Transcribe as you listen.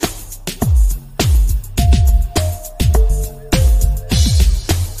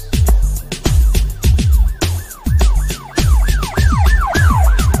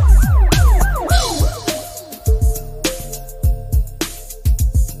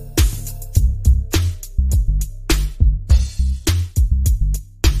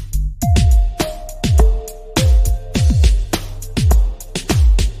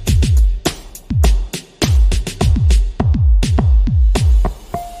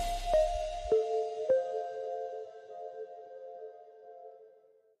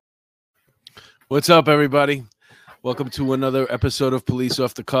What's up, everybody? Welcome to another episode of Police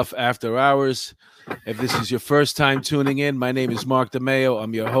Off the Cuff After Hours. If this is your first time tuning in, my name is Mark DeMeo.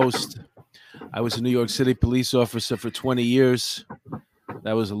 I'm your host. I was a New York City police officer for 20 years.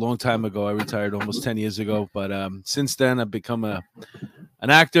 That was a long time ago. I retired almost 10 years ago. But since then, I've become an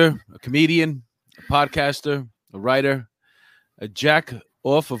actor, a comedian, a podcaster, a writer, a jack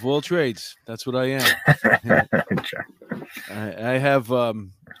off of all trades. That's what I am.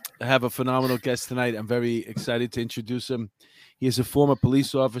 I have a phenomenal guest tonight. I'm very excited to introduce him. He is a former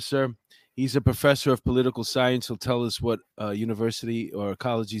police officer. He's a professor of political science. He'll tell us what university or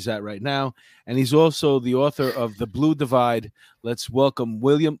college he's at right now. And he's also the author of The Blue Divide. Let's welcome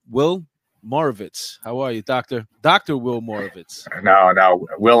Will Moravitz. How are you, Dr. Will Moravitz? No,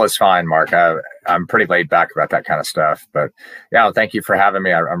 Will is fine, Mark. I'm pretty laid back about that kind of stuff. But yeah, thank you for having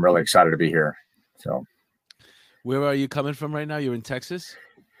me. I'm really excited to be here. So, where are you coming from right now? You're in Texas?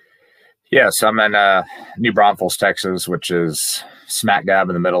 Yes, I'm in New Braunfels, Texas, which is smack dab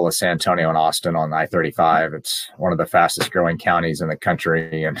in the middle of San Antonio and Austin on I-35. It's one of the fastest growing counties in the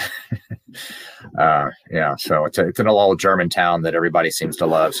country. And so it's an old German town that everybody seems to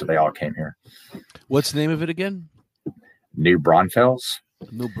love. So they all came here. What's the name of it again? New Braunfels.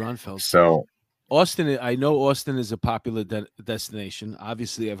 New Braunfels. So Austin, I know Austin is a popular destination.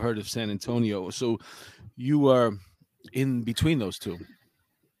 Obviously, I've heard of San Antonio. So you are in between those two.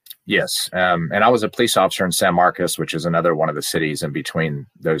 Yes. And I was a police officer in San Marcos, which is another one of the cities in between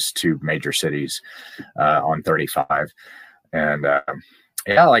those two major cities on 35. And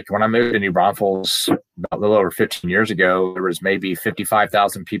like when I moved to New Braunfels about a little over 15 years ago, there was maybe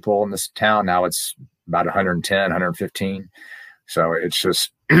 55,000 people in this town. Now it's about 110, 115. So it's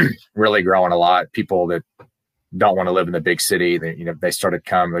just really growing a lot. People that don't want to live in the big city, they started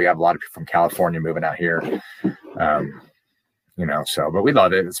coming. We have a lot of people from California moving out here. But we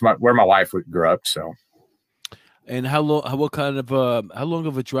love it. It's where my wife grew up. So, and how long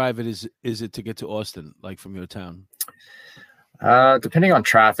of a drive is it to get to Austin, like from your town? Depending on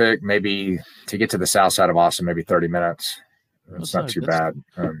traffic, maybe to get to the south side of Austin, maybe 30 minutes. It's not too bad.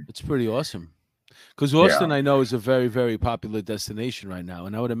 It's pretty awesome. Because Austin, I know, is a very, very popular destination right now.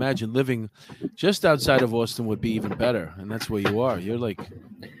 And I would imagine living just outside of Austin would be even better. And that's where you are. You're like,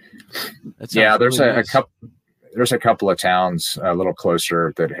 there's really a nice. couple. There's a couple of towns a little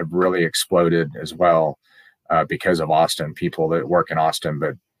closer that have really exploded as well because of Austin. People that work in Austin,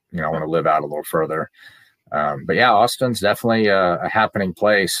 but want to live out a little further. But yeah, Austin's definitely a happening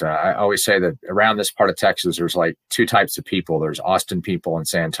place. I always say that around this part of Texas, there's like two types of people. There's Austin people and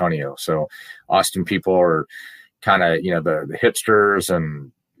San Antonio. So Austin people are kind of the hipsters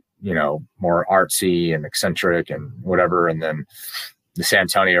and more artsy and eccentric and whatever, and then the San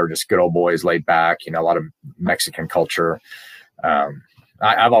Antonio are just good old boys, laid back, a lot of Mexican culture.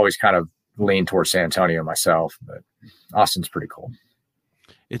 I've always kind of leaned towards San Antonio myself, but Austin's pretty cool.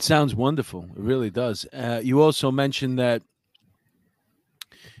 It sounds wonderful. It really does. You also mentioned that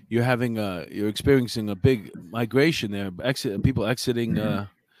you're experiencing a big migration there, people exiting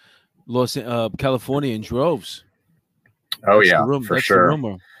California in droves. Oh, for sure. The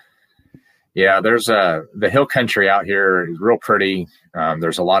rumor. Yeah, there's the hill country out here is real pretty.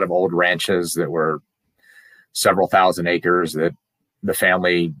 There's a lot of old ranches that were several thousand acres that the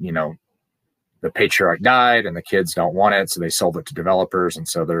family, the patriarch died and the kids don't want it. So they sold it to developers. And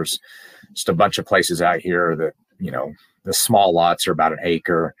so there's just a bunch of places out here that, the small lots are about an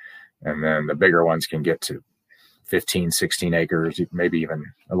acre. And then the bigger ones can get to 15, 16 acres, maybe even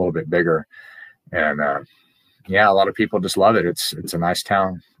a little bit bigger. And a lot of people just love it. It's a nice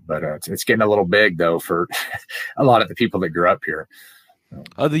town. But it's getting a little big, though, for a lot of the people that grew up here.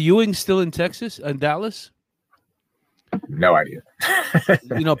 Are the Ewings still in Texas and Dallas? No idea.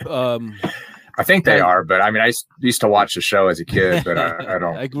 I think they are, but I mean, I used to watch the show as a kid, but I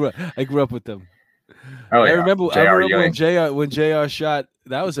don't. I grew up with them. Oh, yeah. I remember when JR shot.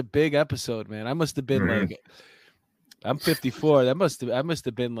 That was a big episode, man. I must have been like, I'm 54. I must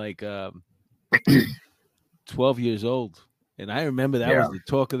have been like 12 years old. And I remember that was the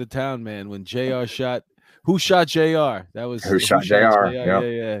talk of the town, man. When JR shot, who shot JR? That was who shot JR.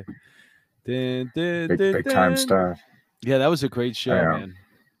 Yeah. Big time stuff. Yeah, that was a great show, man.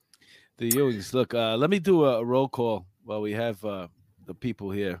 The Ewings. Look, let me do a roll call while we have the people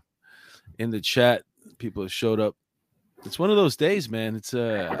here in the chat. People have showed up. It's one of those days, man. It's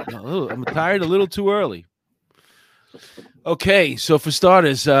I'm tired a little too early. Okay, so for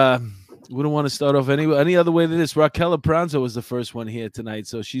starters, we don't want to start off any other way than this. Raquel Pranzo was the first one here tonight,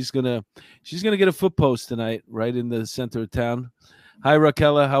 so she's gonna get a foot post tonight, right in the center of town. Hi,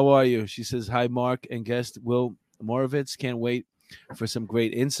 Raquel, how are you? She says hi, Mark and guest Will Moravitz. Can't wait for some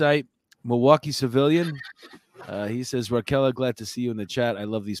great insight. Milwaukee Civilian. He says, Raquel, glad to see you in the chat. I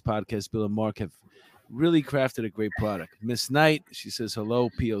love these podcasts. Bill and Mark have really crafted a great product. Miss Knight, she says, hello,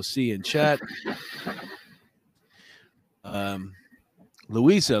 POC in chat.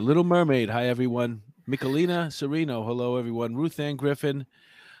 Louisa, Little Mermaid. Hi, everyone. Michelina Sereno. Hello, everyone. Ruth Ann Griffin.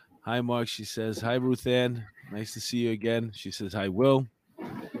 Hi, Mark. She says, hi, Ruth Ann. Nice to see you again. She says, hi, Will.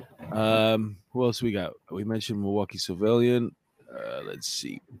 Who else we got? We mentioned Milwaukee Civilian. Let's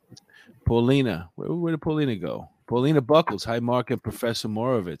see. Paulina. Where did Paulina go? Paulina Buckles. Hi, Mark and Professor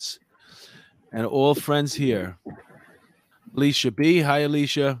Morovitz. And all friends here. Alicia B. Hi,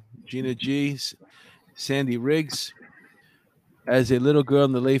 Alicia. Gina G. Sandy Riggs. As a little girl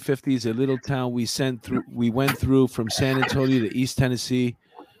in the late 50s, a little town we went through from San Antonio to East Tennessee.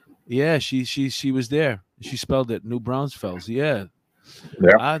 Yeah, she was there. She spelled it New Braunfels. Yeah.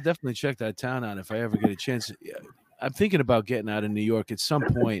 I'll definitely check that town out if I ever get a chance. I'm thinking about getting out of New York at some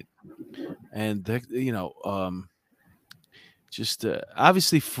point. And,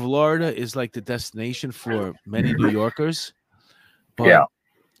 obviously Florida is like the destination for many New Yorkers. But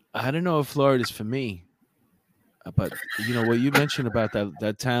I don't know if Florida's for me. But what you mentioned about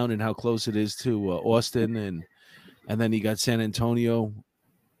that town and how close it is to Austin, and then you got San Antonio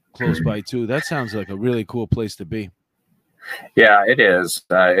close by too. That sounds like a really cool place to be. Yeah, it is.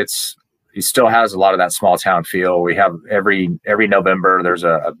 It still has a lot of that small town feel. We have every November there's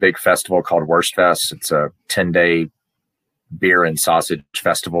a big festival called Wurst Fest. It's a 10-day beer and sausage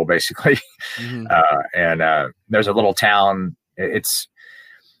festival, basically. Mm-hmm. And there's a little town.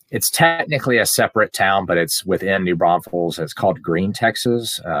 It's technically a separate town, but it's within New Braunfels. It's called Green,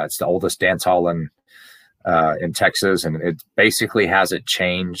 Texas. It's the oldest dance hall in Texas, and it basically hasn't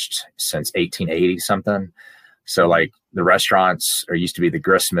changed since 1880 something. So like the restaurants used to be the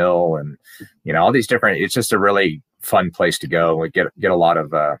grist mill, and all these different. It's just a really fun place to go. We get a lot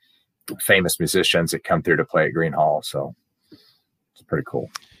of famous musicians that come through to play at Green Hall, so it's pretty cool.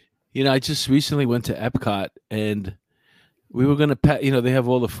 I just recently went to Epcot, and we were going to pass, they have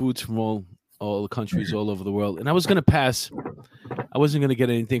all the foods from all the countries all over the world. And I was going to pass. I wasn't going to get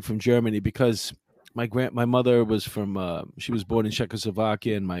anything from Germany because my mother was from, she was born in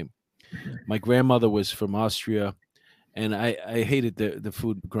Czechoslovakia, and my grandmother was from Austria. And I hated the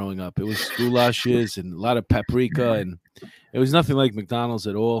food growing up. It was goulashes and a lot of paprika, and it was nothing like McDonald's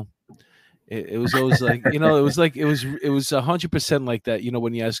at all. It was always like, it was 100% like that.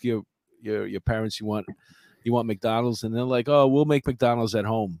 When you ask your parents, you want McDonald's, and they're like, oh, we'll make McDonald's at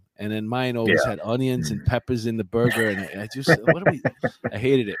home. And then mine always had onions and peppers in the burger. And I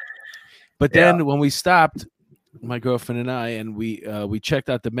hated it. But then when we stopped, my girlfriend and I, and we checked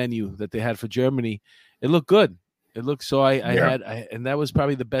out the menu that they had for Germany, it looked good. It looked, so I had, and that was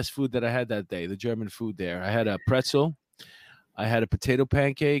probably the best food that I had that day, the German food there. I had a pretzel. I had a potato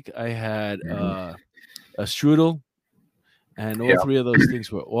pancake. I had a strudel. And all three of those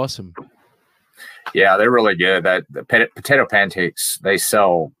things were awesome. Yeah, they're really good. The potato pancakes, they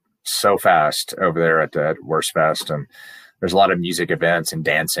sell so fast over there at Wurst Fest, and there's a lot of music events and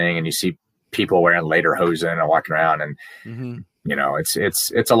dancing, and you see people wearing lederhosen and walking around, and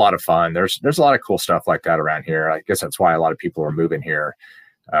it's a lot of fun. There's a lot of cool stuff like that around here. I guess that's why a lot of people are moving here.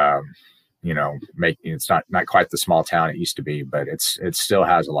 It's not quite the small town it used to be, but it still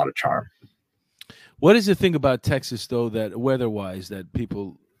has a lot of charm. What is the thing about Texas though, that weather-wise, that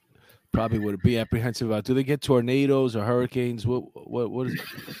people probably would be apprehensive about? Do they get tornadoes or hurricanes? What is it?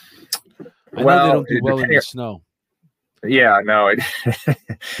 I know they don't do well in the snow. Yeah, no.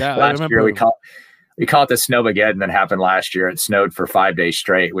 Last year we call it the Snowmageddon that happened last year. It snowed for 5 days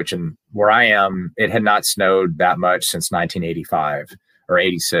straight, which where I am, it had not snowed that much since 1985 or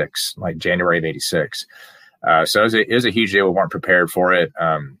 86, like January of 86. So it was a huge deal. We weren't prepared for it.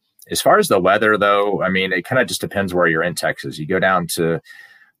 As far as the weather, though, I mean, it kind of just depends where you're in Texas. You go down to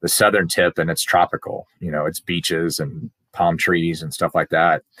the southern tip and it's tropical. It's beaches and palm trees and stuff like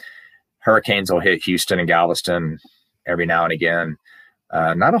that. Hurricanes will hit Houston and Galveston every now and again.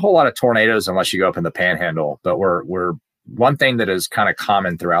 Not a whole lot of tornadoes unless you go up in the Panhandle. But we're one thing that is kind of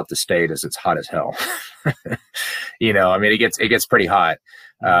common throughout the state is it's hot as hell. I mean, it gets pretty hot,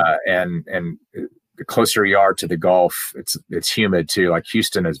 and the closer you are to the Gulf, it's humid too. Like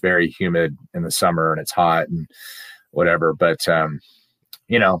Houston is very humid in the summer and it's hot and whatever. But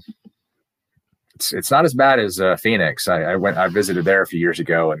it's not as bad as Phoenix. I visited there a few years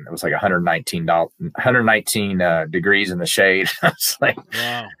ago, and it was like 119 degrees in the shade. I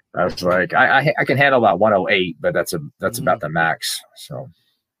was like, I can handle about 108, but that's about the max. So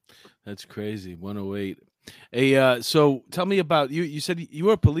that's crazy. 108. Hey, so tell me about you. You said you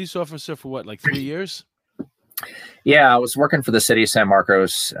were a police officer for what, like 3 years? Yeah, I was working for the city of San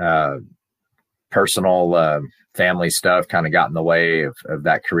Marcos. Personal family stuff kind of got in the way of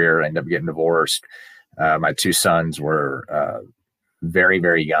that career. I ended up getting divorced. My two sons were very,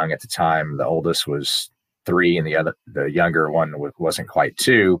 very young at the time. The oldest was 3, and the younger one wasn't quite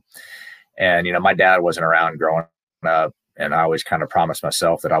 2. And my dad wasn't around growing up, and I always kind of promised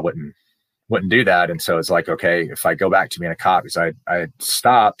myself that I wouldn't do that. And so it's like, okay, if I go back to being a cop, because I had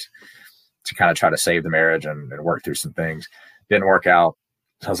stopped to kind of try to save the marriage and work through some things, didn't work out.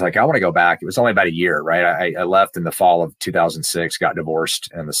 So I was like, I want to go back. It was only about a year, right? I left in the fall of 2006, got divorced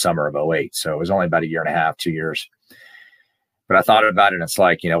in the summer of 2008. So it was only about a year and a half, 2 years. But I thought about it, and it's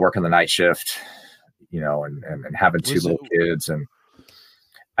like, working the night shift, and having 2 little kids. And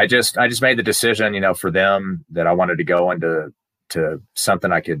I just made the decision, for them, that I wanted to go into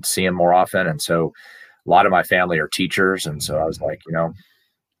something I could see them more often. And so a lot of my family are teachers. And so I was like,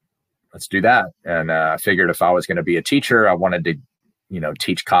 let's do that. And I figured if I was going to be a teacher, I wanted to,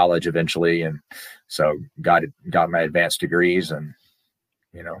 teach college eventually. And so got my advanced degrees, and,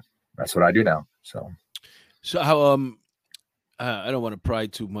 that's what I do now. So how, I don't want to pry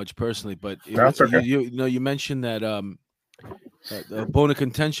too much personally, but that's okay. You mentioned that a bone of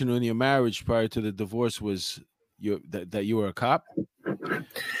contention in your marriage prior to the divorce was that you were a cop.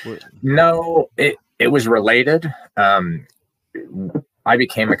 No, it was related. I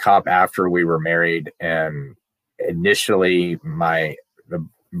became a cop after we were married, and initially the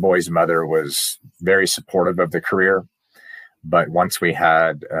boy's mother was very supportive of the career. But once we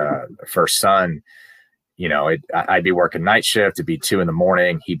had the first son, I'd be working night shift. It'd be 2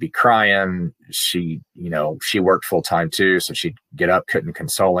 a.m. He'd be crying. She worked full time too. So she'd get up, couldn't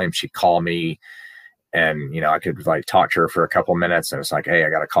console him. She'd call me, and, I could talk to her for a couple of minutes, and it's like, hey, I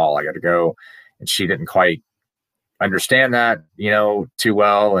got a call, I got to go. And she didn't quite understand that, too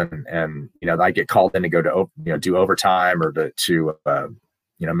well. And, I get called in to go to, do overtime, or to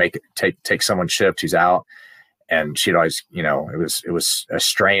take someone's shift who's out. And she'd always, it was a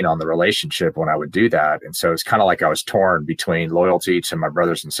strain on the relationship when I would do that. And so it's kind of like I was torn between loyalty to my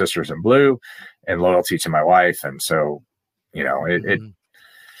brothers and sisters in blue and loyalty to my wife. And so, it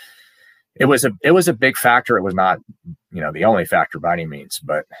was a big factor. It was not, the only factor by any means,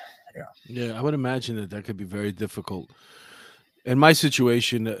 but yeah. Yeah, I would imagine that could be very difficult. In my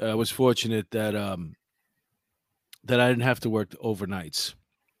situation, I was fortunate that that I didn't have to work overnights.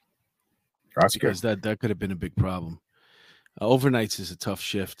 That's because good. that could have been a big problem. Overnights is a tough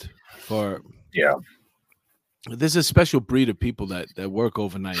shift for. Yeah. There's a special breed of people that work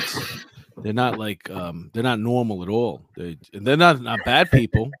overnights. They're not like they're not normal at all. They're not bad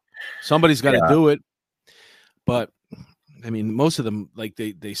people. Somebody's got to do it. But I mean, most of them, like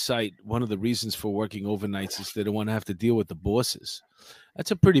they cite one of the reasons for working overnights is they don't want to have to deal with the bosses.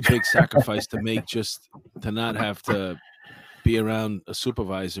 That's a pretty big sacrifice to make, just to not have to be around a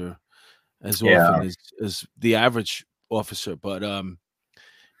supervisor as often as the average officer. But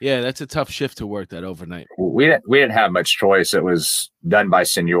yeah, that's a tough shift to work that overnight. We didn't have much choice. It was done by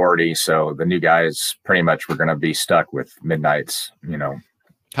seniority, so the new guys pretty much were going to be stuck with midnights.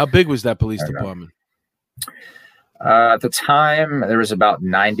 How big was that police department? At the time, there was about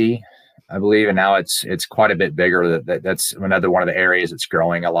 90, I believe, and now it's quite a bit bigger. That's another one of the areas that's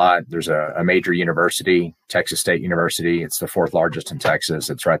growing a lot. There's a major university, Texas State University. It's the 4th largest in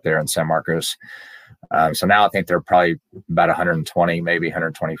Texas. It's right there in San Marcos. So now I think they're probably about 120, maybe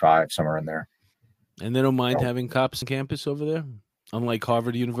 125, somewhere in there. And they don't mind having cops on campus over there, unlike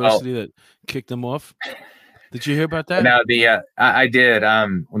Harvard University that kicked them off. Did you hear about that? No, I did.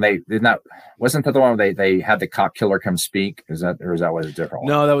 When they did not, wasn't that the one where they had the cop killer come speak? Is that was a different one?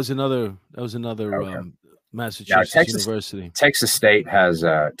 No, that was another. Okay. Massachusetts University. Texas State has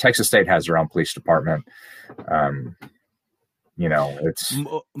their own police department. It's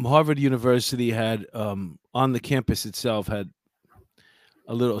Harvard University had on the campus itself had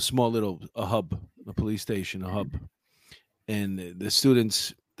a small hub, a police station, a hub, and the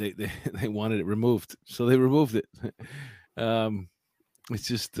students. They wanted it removed, so they removed it. It's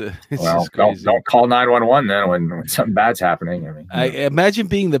just just crazy. Don't call 911 then when something bad's happening. I mean, I imagine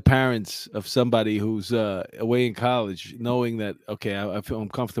being the parents of somebody who's away in college, knowing that I feel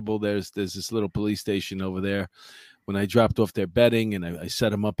comfortable. There's this little police station over there. When I dropped off their bedding and I set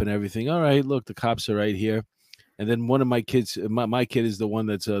them up and everything. All right, look, the cops are right here. And then one of my kids, my kid is the one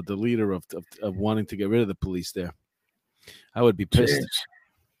that's the leader of wanting to get rid of the police there. I would be pissed. Jeez.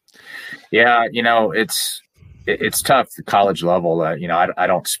 Yeah, it's tough at the college level. I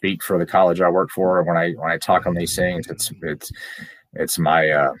don't speak for the college I work for when I talk on these things. It's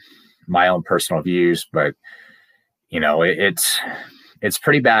my own personal views, but it's it's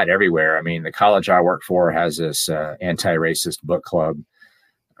pretty bad everywhere. I mean, the college I work for has this anti-racist book club,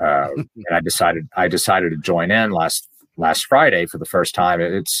 and I decided to join in last Friday for the first time.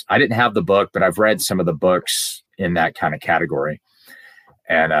 I didn't have the book, but I've read some of the books in that kind of category,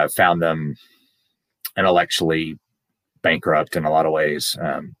 and found them intellectually bankrupt in a lot of ways.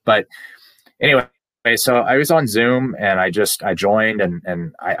 But anyway, so I was on Zoom, and I joined,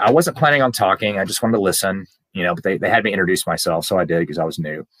 and I wasn't planning on talking. I just wanted to listen, but they had me introduce myself. So I did, because I was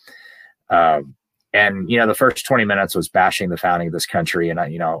new. And, the first 20 minutes was bashing the founding of this country. And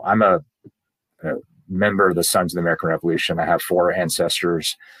I'm a member of the Sons of the American Revolution. I have 4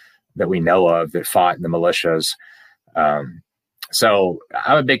 ancestors that we know of that fought in the militias. So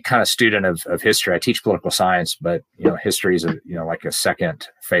I'm a big kind of student of history. I teach political science, but, history is like a second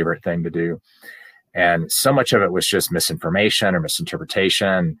favorite thing to do. And so much of it was just misinformation or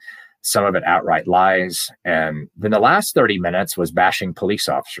misinterpretation, some of it outright lies. And then the last 30 minutes was bashing police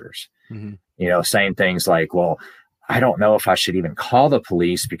officers, saying things like, well, I don't know if I should even call the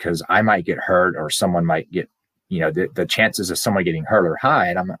police because I might get hurt, or someone might get, the chances of someone getting hurt are high.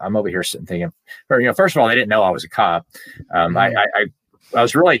 And I'm over here sitting thinking, first of all, they didn't know I was a cop. I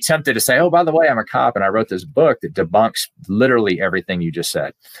was really tempted to say, oh, by the way, I'm a cop, and I wrote this book that debunks literally everything you just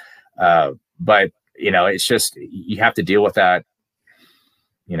said. But it's just, you have to deal with that,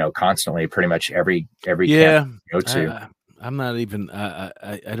 constantly, pretty much every camp you go to. I'm not even,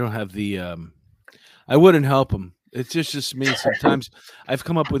 I don't have the, I wouldn't help them. It's just me. Sometimes I've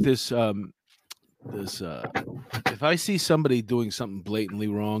come up with this, if I see somebody doing something blatantly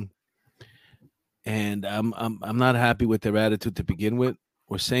wrong, and I'm not happy with their attitude to begin with,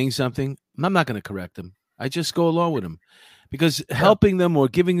 or saying something, I'm not going to correct them. I just go along with them, because helping them or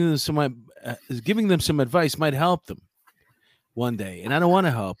giving them some advice might help them one day. And I don't want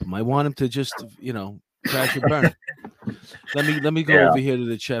to help them. I want them to just, crash and burn. Let me go over here to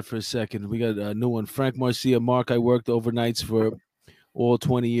the chat for a second. We got a new one. Frank Marcia. Mark, I worked overnights for all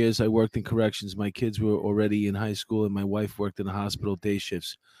 20 years. I worked in corrections. My kids were already in high school, and my wife worked in the hospital day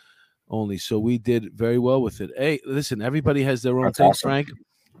shifts only. So we did very well with it. Hey, listen, everybody has their own thing, awesome. Frank.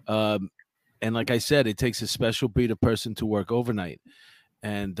 And like I said, it takes a special breed of person to work overnight.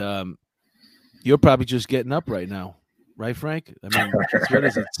 And you're probably just getting up right now. Right, Frank? I mean, what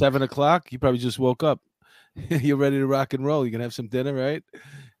is it, 7 o'clock? You probably just woke up. You're ready to rock and roll. You can have some dinner, right?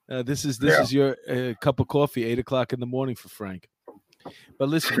 This is your cup of coffee, 8 o'clock in the morning for Frank. But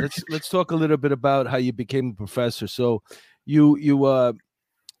listen, let's talk a little bit about how you became a professor. So you were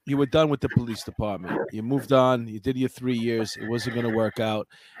done with the police department. You moved on. You did your 3 years. It wasn't going to work out.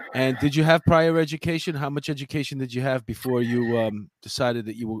 And did you have prior education? How much education did you have before you decided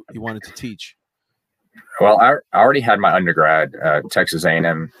that you wanted to teach? Well, I already had my undergrad at Texas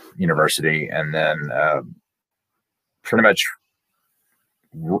A&M University, and then pretty much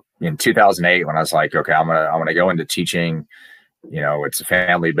in 2008, when I was like, okay, I'm gonna go into teaching. It's a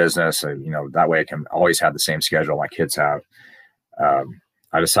family business. That way I can always have the same schedule my kids have.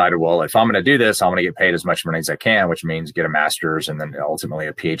 I decided, well, if I'm going to do this, I'm going to get paid as much money as I can, which means get a master's and then ultimately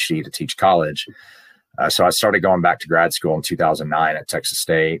a PhD to teach college. So I started going back to grad school in 2009 at Texas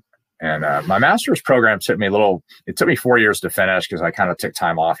State. And my master's program took me 4 years to finish, because I kind of took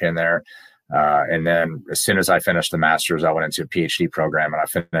time off in there. And then as soon as I finished the master's, I went into a PhD program, and I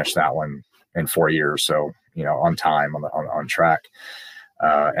finished that one in 4 years. So, on time, on track.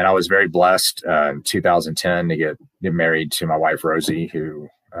 And I was very blessed in 2010 to get married to my wife, Rosie, who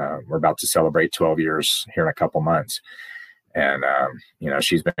we're about to celebrate 12 years here in a couple months. And,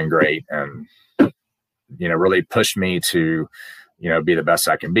 she's been great, and, really pushed me to, be the best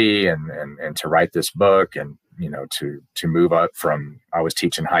I can be, and to write this book, and, to move up from, I was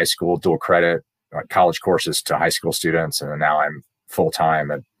teaching high school dual credit, like college courses, to high school students. And now I'm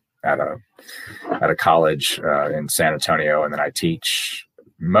full-time at a college in San Antonio. And then I teach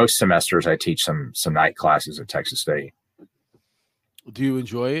most semesters. I teach some night classes at Texas State. Do you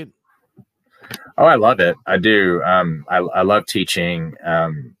enjoy it? Oh, I love it. I do. I love teaching,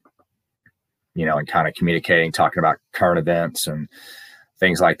 and kind of communicating, talking about current events and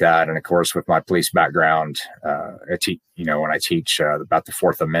things like that. And of course, with my police background, I teach, when I teach about the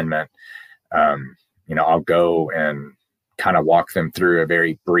Fourth Amendment, I'll go and kind of walk them through a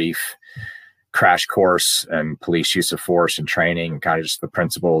very brief crash course and police use of force and training, kind of just the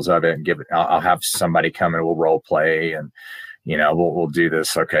principles of it, and I'll have somebody come and we'll role play, and, we'll do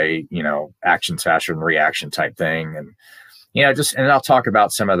this, okay, action faster than reaction type thing. And, and I'll talk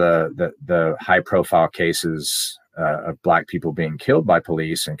about some of the high profile cases of Black people being killed by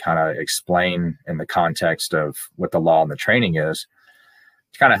police, and kind of explain in the context of what the law and the training is,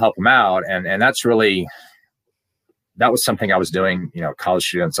 to kind of help them out. And that's really, that was something I was doing. College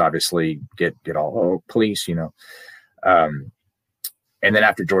students obviously get all police, and then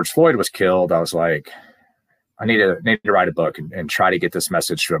after George Floyd was killed, I was like, I need to write a book and try to get this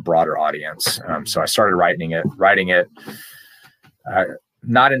message to a broader audience. So I started writing it,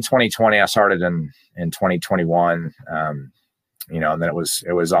 not in 2020. I started in 2021. And then it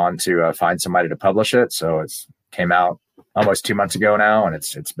was on to find somebody to publish it. So it's came out almost 2 months ago now, and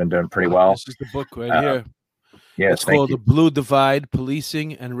it's been doing pretty well. This is the book right here. Yeah, it's called The Blue Divide: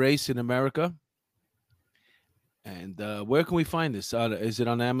 Policing and Race in America. And where can we find this? Is it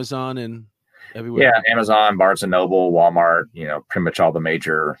on Amazon and everywhere? Yeah, Amazon, Barnes and Noble, Walmart. Pretty much all the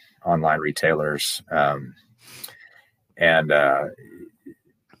major online retailers.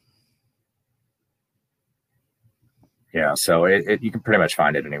 Yeah, so you can pretty much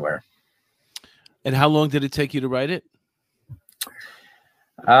find it anywhere. And how long did it take you to write it?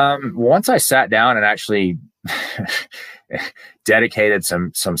 Once I sat down and actually dedicated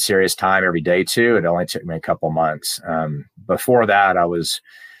some serious time every day to it, only took me a couple months. Before that, I was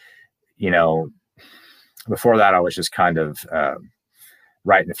just kind of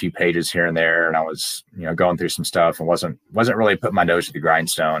writing a few pages here and there, and I was going through some stuff and wasn't really putting my nose to the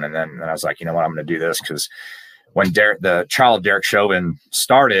grindstone. And then I was like, you know what, I'm going to do this, because when the trial of Derek Chauvin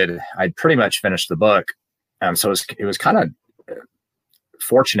started, I'd pretty much finished the book. So it was kind of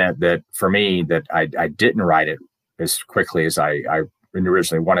fortunate that for me that I didn't write it as quickly as I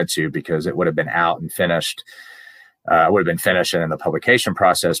originally wanted to, because it would have been out and finished. Would have been finished and in the publication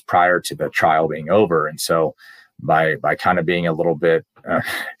process prior to the trial being over. And so by kind of being a little bit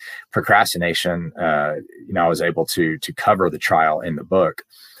procrastination, I was able to cover the trial in the book.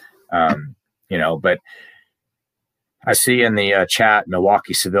 But I see in the chat,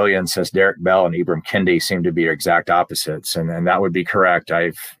 Milwaukee Civilian says Derek Bell and Ibram Kendi seem to be exact opposites, and that would be correct.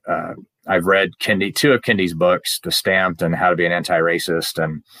 I've read two of Kendi's books, The Stamped and How to Be an Anti-Racist,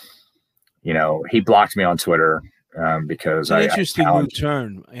 and he blocked me on Twitter because an interesting new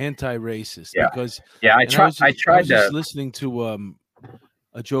term, anti-racist. Yeah, because I tried to listening to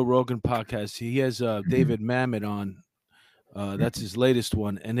a Joe Rogan podcast. He has David Mamet on. That's his latest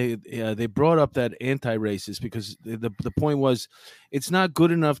one, and they brought up that anti-racist because the point was, it's not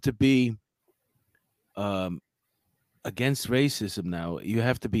good enough to be against racism. Now you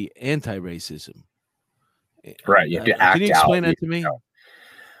have to be anti-racism. Right, you have to act out. Can you explain that to me?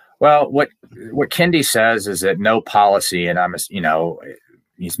 Well, what Kendi says is that no policy, and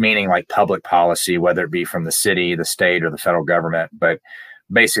he's meaning like public policy, whether it be from the city, the state, or the federal government, but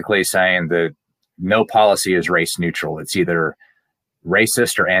basically saying that no policy is race neutral. It's either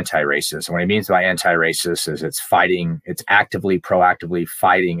racist or anti-racist. And what he means by anti-racist is it's actively, proactively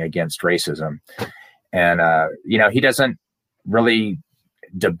fighting against racism. And, he doesn't really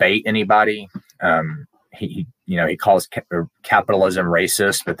debate anybody. He calls capitalism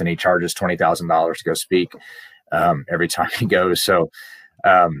racist, but then he charges $20,000 to go speak every time he goes. So,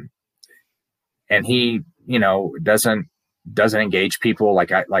 and he, doesn't engage people.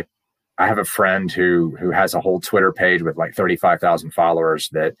 I have a friend who has a whole Twitter page with like 35,000 followers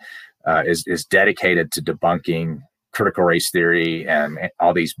that is dedicated to debunking critical race theory and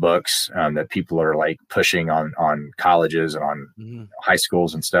all these books that people are like pushing on colleges and on high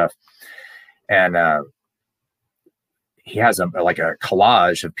schools and stuff. And he has a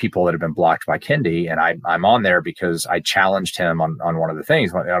collage of people that have been blocked by Kendi, and I'm on there because I challenged him on one of the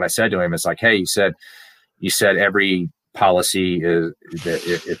things. What I said to him is like, hey, you said every policy is that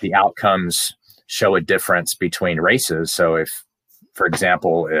if the outcomes show a difference between races. So if, for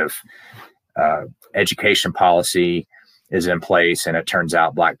example, education policy is in place and it turns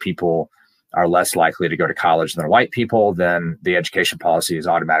out Black people are less likely to go to college than white people, then the education policy is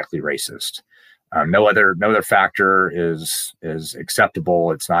automatically racist. No other factor is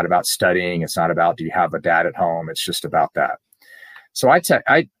acceptable. It's not about studying. It's not about, do you have a dad at home? It's just about that. So I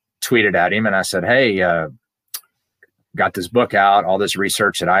tweeted at him and I said, hey, got this book out. All this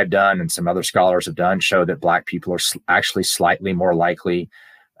research that I've done and some other scholars have done show that Black people are actually slightly more likely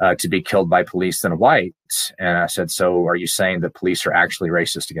to be killed by police than whites. And I said, so are you saying that police are actually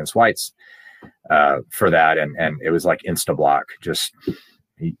racist against whites for that? And it was like insta block, just,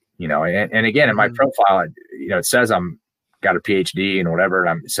 and again, in my profile, it says I'm got a PhD and whatever.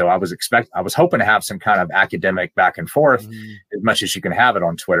 And so I was hoping to have some kind of academic back and forth as much as you can have it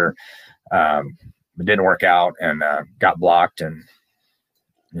on Twitter. It didn't work out and got blocked, and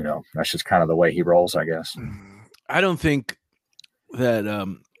that's just kind of the way he rolls, I guess. I don't think that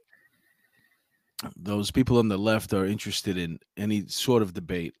those people on the left are interested in any sort of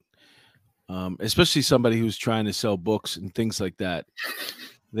debate, especially somebody who's trying to sell books and things like that.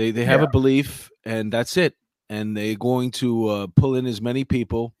 They have a belief, and that's it. and they're going to pull in as many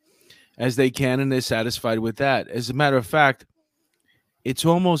people as they can, and they're satisfied with that. As a matter of fact, it's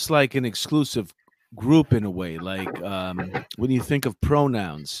almost like an exclusive group in a way. Like when you think of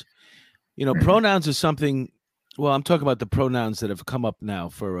pronouns, pronouns are something. Well, I'm talking about the pronouns that have come up now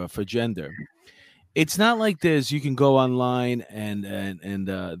for gender. It's not like you can go online and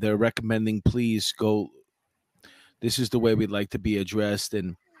they're recommending, please go. This is the way we'd like to be addressed,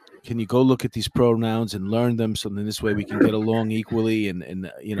 and can you go look at these pronouns and learn them, so then this way we can get along equally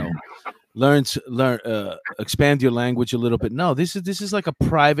and learn expand your language a little bit. No, this is like a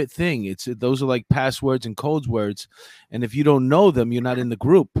private thing. Those are like passwords and codes words, and if you don't know them, you're not in the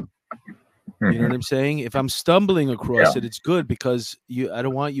group. You know what I'm saying? If I'm stumbling across it, it's good because I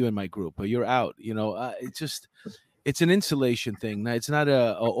don't want you in my group, or you're out. It's an insulation thing. It's not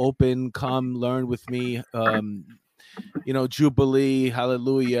a open, come learn with me. Jubilee,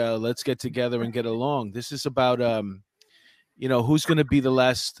 hallelujah. Let's get together and get along. This is about who's going to be the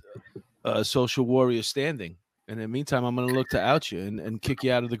last social warrior standing. And in the meantime, I'm going to look to out you and kick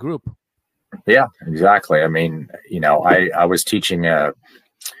you out of the group. Yeah, exactly. I mean, I was teaching a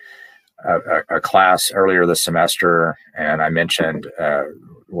class earlier this semester, and I mentioned,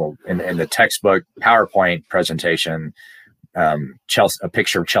 in the textbook PowerPoint presentation, a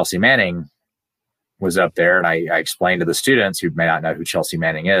picture of Chelsea Manning was up there, and I explained to the students who may not know who Chelsea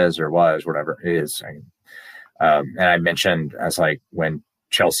Manning is or was, whatever it is. And I mentioned, as like, when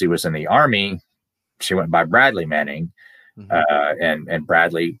Chelsea was in the Army, she went by Bradley Manning, and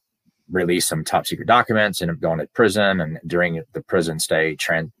Bradley released some top secret documents, ended up going to prison, and during the prison stay,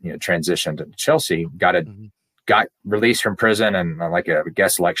 transitioned to Chelsea, got released from prison and like a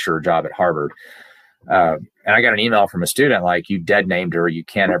guest lecturer job at Harvard. And I got an email from a student like, you dead named her. You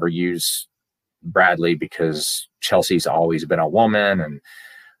can't ever use Bradley because Chelsea's always been a woman, and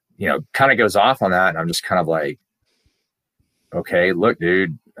kind of goes off on that. And I'm just kind of like, okay, look,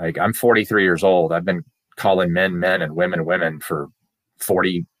 dude, like, I'm 43 years old. I've been calling men men and women women for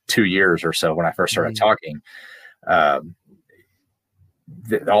 42 years or so when I first started talking. All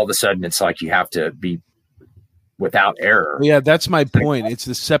of a sudden it's like you have to be without error. Yeah, that's my point. It's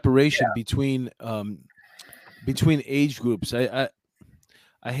the separation between age groups.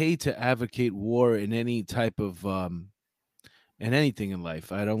 I hate to advocate war in any type of in anything in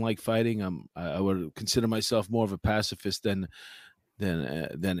life. I don't like fighting. I would consider myself more of a pacifist than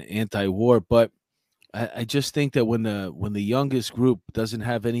anti-war. But I just think that when the youngest group doesn't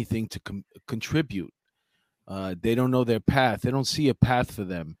have anything to contribute, they don't know their path. They don't see a path for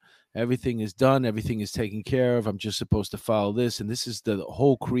them. Everything is done. Everything is taken care of. I'm just supposed to follow this, and this is the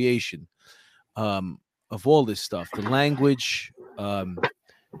whole creation of all this stuff. The language.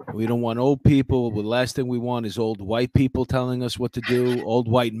 We don't want old people. The last thing we want is old white people telling us what to do, old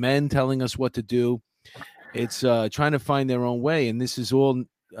white men telling us what to do. It's trying to find their own way, and this is all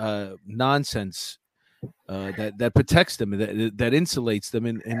nonsense that protects them, that insulates them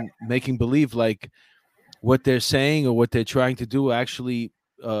in making believe like what they're saying or what they're trying to do actually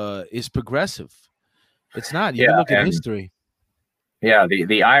is progressive. It's not. You can look at history. Yeah,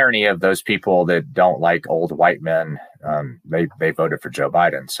 the irony of those people that don't like old white men, they voted for Joe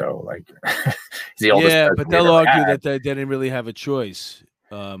Biden. So like, he's the oldest. Yeah, but they'll argue that they didn't really have a choice.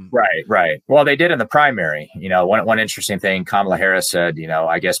 Right. Well, they did in the primary. One interesting thing Kamala Harris said,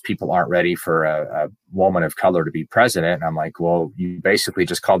 I guess people aren't ready for a woman of color to be president. And I'm like, well, you basically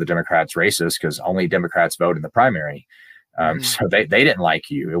just called the Democrats racist because only Democrats vote in the primary. So they didn't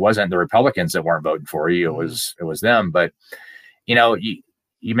like you. It wasn't the Republicans that weren't voting for you. It was them. But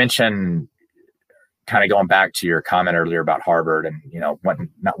you mentioned, kind of going back to your comment earlier about Harvard and,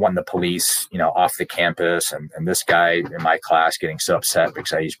 not wanting the police, off the campus, and this guy in my class getting so upset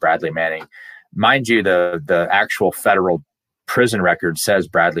because I used Bradley Manning. Mind you, the actual federal prison record says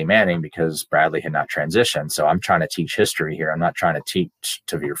Bradley Manning because Bradley had not transitioned. So I'm trying to teach history here. I'm not trying to teach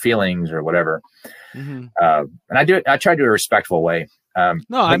to your feelings or whatever. And I try to do it a respectful way.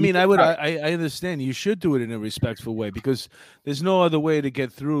 No, I mean, I understand you should do it in a respectful way because there's no other way to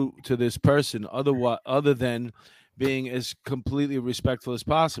get through to this person other than being as completely respectful as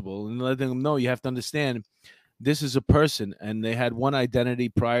possible and letting them know you have to understand this is a person and they had one identity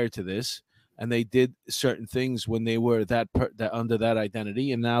prior to this and they did certain things when they were that under that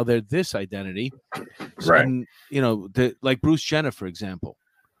identity and now they're this identity. Right. And, like Bruce Jenner, for example.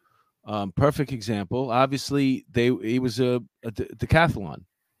 Perfect example. Obviously, he was a decathlon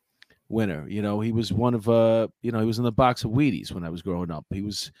winner. He was one of he was in the box of Wheaties when I was growing up. He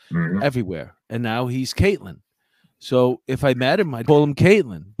was everywhere, and now he's Caitlyn. So if I met him, I'd call him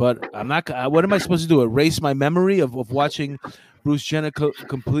Caitlin. But I'm not. What am I supposed to do? Erase my memory of watching Bruce Jenner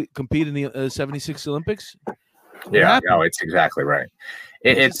compete in the '76 Olympics? Yeah, no, it's exactly right.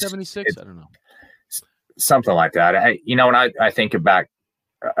 It's 76. I don't know. Something like that. When I think about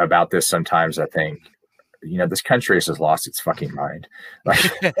this, sometimes I think, this country has just lost its fucking mind. Like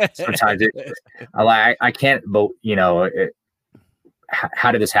sometimes I can't,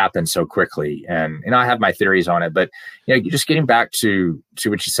 how did this happen so quickly? And I have my theories on it, but just getting back to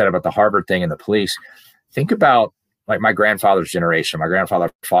what you said about the Harvard thing and the police, think about like my grandfather's generation. My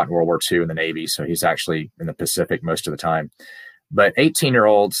grandfather fought in World War II in the Navy, so he's actually in the Pacific most of the time. But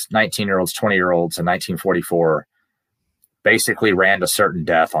 18-year-olds, 19-year-olds, 20-year-olds in 1944 basically ran to certain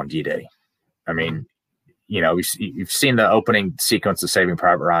death on D-Day. I mean, you've seen the opening sequence of Saving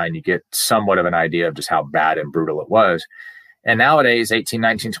Private Ryan. You get somewhat of an idea of just how bad and brutal it was. And nowadays, 18,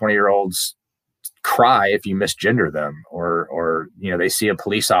 19, 20-year-olds cry if you misgender them, or they see a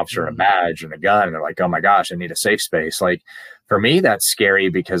police officer in a badge and a gun, and they're like, oh my gosh, I need a safe space. Like, for me, that's scary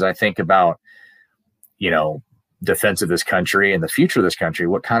because I think about, defense of this country and the future of this country.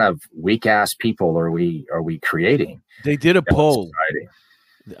 What kind of weak ass people are we creating? They did a poll.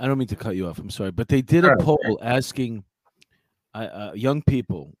 I don't mean to cut you off. I'm sorry, but they did a poll asking young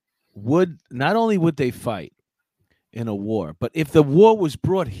people not only would they fight in a war, but if the war was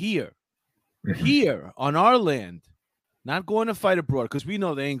brought here on our land, not going to fight abroad, because we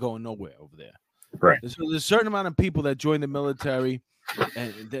know they ain't going nowhere over there. Right. There's a certain amount of people that join the military,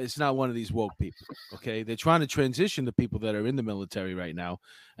 and it's not one of these woke people. Okay, they're trying to transition the people that are in the military right now,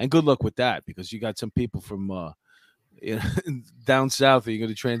 and good luck with that, because you got some people from down south that you're going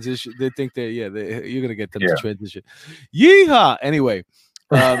to transition. They think you're going to get them to transition. Yeehaw! Anyway,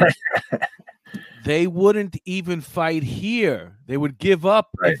 they wouldn't even fight here. They would give up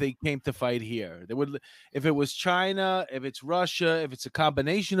if they came to fight here. They would, if it was China, if it's Russia, if it's a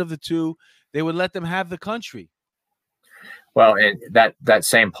combination of the two, they would let them have the country. Well, and that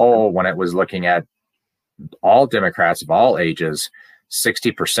same poll, when it was looking at all Democrats of all ages,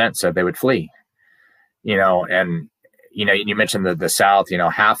 60% said they would flee. And you mentioned the South.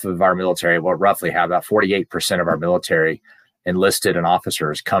 Half of our military, roughly half, about 48% of our military enlisted and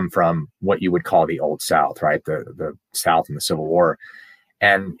officers come from what you would call the old South, right? The South in the Civil War.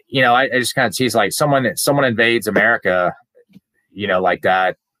 And, I just kind of tease, like, someone invades America, like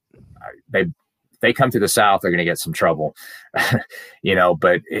that, they come to the South, they're going to get some trouble,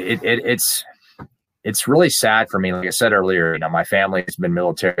 but it's really sad for me. Like I said earlier, my family has been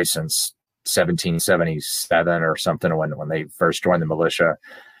military since 1777 or something, when they first joined the militia.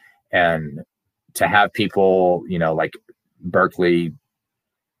 And to have people, like Berkeley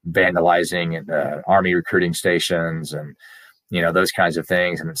vandalizing Army recruiting stations and, those kinds of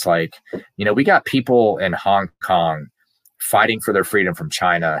things. And it's like, we got people in Hong Kong fighting for their freedom from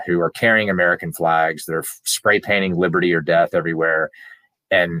China who are carrying American flags. They're spray painting liberty or death everywhere.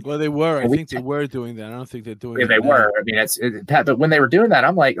 And they were. I think they were doing that. I don't think they're doing that. They were. I mean, but when they were doing that,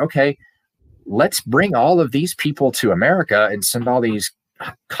 I'm like, okay, let's bring all of these people to America and send all these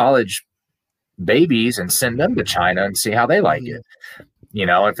college babies and send them to China and see how they like it.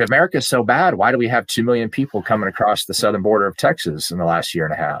 If America's so bad, why do we have 2 million people coming across the southern border of Texas in the last year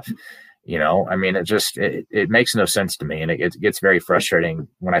and a half? I mean, it makes no sense to me. And it gets very frustrating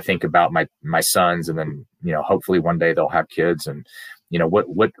when I think about my sons, and then, hopefully one day they'll have kids, and, what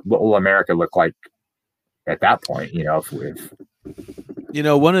will America look like at that point? If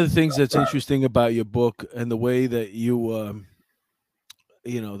one of the things that's interesting about your book and the way that you,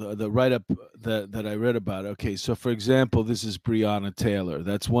 the write-up that I read about. Okay, so for example, this is Breonna Taylor.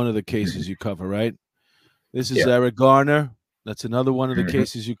 That's one of the cases you cover, right? This is Eric Garner. That's another one of the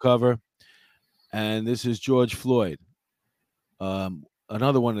cases you cover. And this is George Floyd.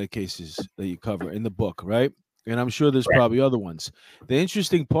 Another one of the cases that you cover in the book, right? And I'm sure there's probably other ones. The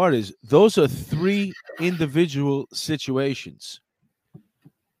interesting part is those are 3 individual situations.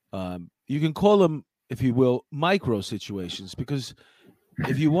 You can call them, if you will, micro situations, because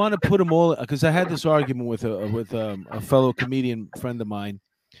if you want to put them all, because I had this argument with a fellow comedian friend of mine,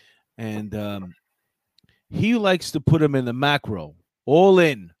 and he likes to put them in the macro, all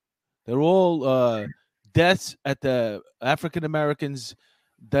in. They're all deaths at the African Americans,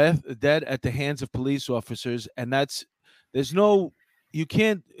 dead at the hands of police officers, and you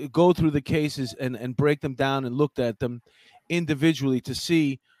can't go through the cases and break them down and look at them individually to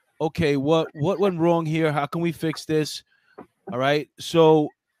see, okay, what went wrong here? How can we fix this? All right. So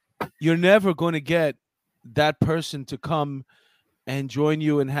you're never going to get that person to come and join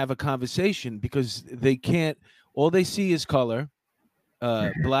you and have a conversation, because they can't. All they see is color,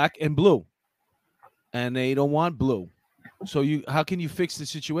 black and blue. and they don't want blue. So how can you fix the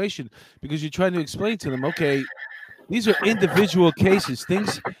situation? Because you're trying to explain to them, okay, these are individual cases.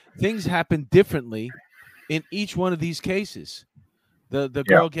 Things happen differently in each one of these cases. The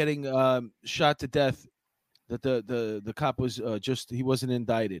girl getting shot to death, that the cop was he wasn't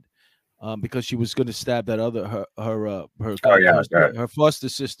indicted because she was going to stab that other her foster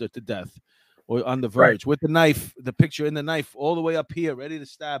sister to death, or on the verge with the knife, the picture in the knife all the way up here, ready to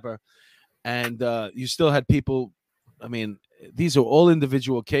stab her. And you still had people. I mean, these are all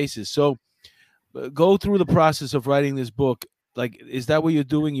individual cases. So go through the process of writing this book. Like, is that what you're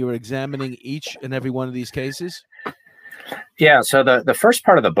doing? You're examining each and every one of these cases? Yeah. So the first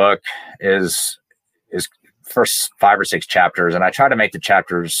part of the book is first 5 or 6 chapters, and I try to make the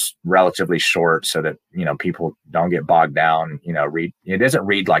chapters relatively short so that, you know, people don't get bogged down. You know, it doesn't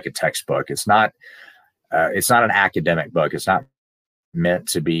read like a textbook. It's not an academic book. It's not meant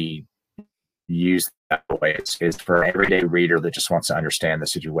to be used that way. It's for an everyday reader that just wants to understand the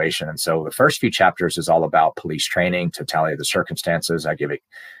situation. And so the first few chapters is all about police training, totality of the circumstances. I give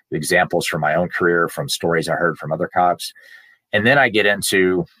examples from my own career, from stories I heard from other cops. And then I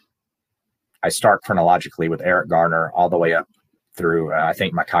start chronologically with Eric Garner all the way up through, I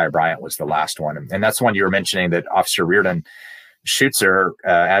think Ma'Khia Bryant was the last one. And that's one you were mentioning, that Officer Reardon shoots her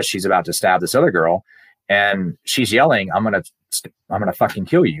as she's about to stab this other girl. And she's yelling, I'm going to fucking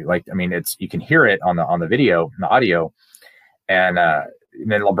kill you. Like, I mean, you can hear it on the video, the audio. And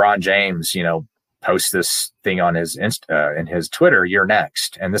then LeBron James, you know, posts this thing on his in his Twitter, "You're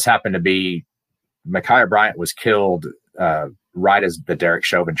next." And this happened to be, Ma'Khia Bryant was killed right as the Derek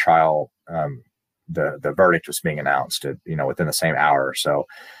Chauvin trial, the verdict was being announced, you know, within the same hour or so.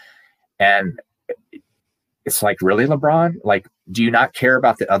 And it's like, really, LeBron? Like, do you not care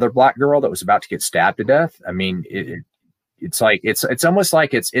about the other black girl that was about to get stabbed to death? I mean, it's like, it's almost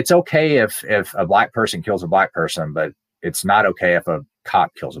like it's okay if a black person kills a black person, but it's not okay if a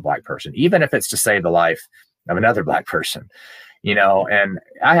cop kills a black person, even if it's to save the life of another black person, you know. And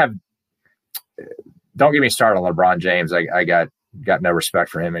don't get me started on LeBron James. I got no respect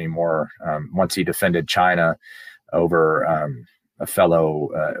for him anymore. Once he defended China over a fellow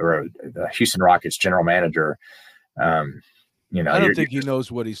or the Houston Rockets general manager. You know, I don't think he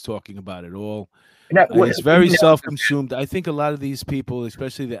knows what he's talking about at all. He's very self-consumed. I think a lot of these people,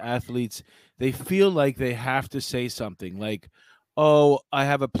 especially the athletes, they feel like they have to say something like, oh, I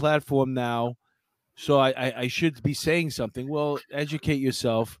have a platform now, so I should be saying something. Well, educate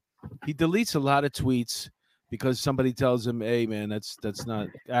yourself. He deletes a lot of tweets because somebody tells him, hey, man, that's not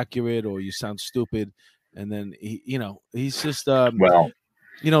accurate, or you sound stupid. And then, he's just,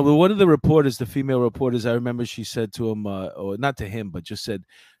 you know, one of the reporters, the female reporters, I remember she said to him, or not to him, but just said,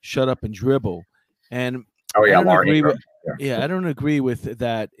 shut up and dribble. And I don't agree with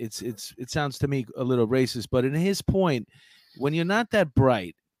that. It sounds to me a little racist, but in his point, when you're not that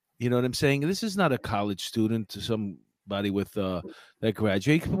bright, you know what I'm saying? This is not a college student, to somebody with that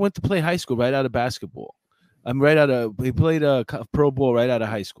graduated. He went to play high school right out of basketball. He played a pro ball right out of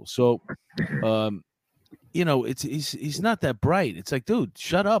high school. So, you know, he's not that bright. It's like, dude,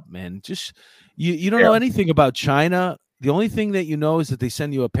 shut up, man. Just you don't know anything about China. The only thing that you know is that they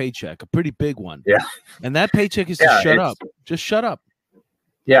send you a paycheck, a pretty big one. Yeah. And that paycheck is to shut up. Just shut up.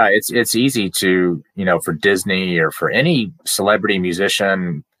 Yeah, it's easy to, you know, for Disney or for any celebrity,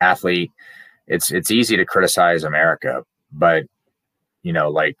 musician, athlete, it's easy to criticize America. But, you know,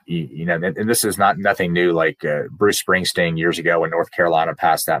 like, you know, and this is nothing new. Like Bruce Springsteen years ago when North Carolina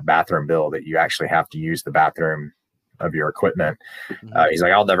passed that bathroom bill that you actually have to use the bathroom of your equipment. He's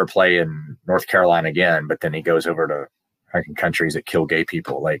like, I'll never play in North Carolina again. But then he goes over to countries that kill gay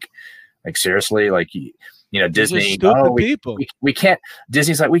people. Like seriously, like, you know, Disney, people. We can't,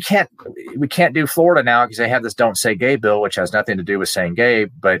 Disney's like, we can't do Florida now because they have this "Don't Say Gay" bill, which has nothing to do with saying gay,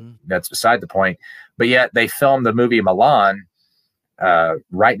 but that's beside the point. But yet they filmed the movie Milan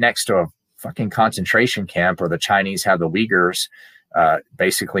right next to a fucking concentration camp where the Chinese have the Uyghurs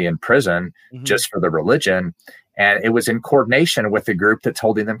basically in prison just for the religion. And it was in coordination with the group that's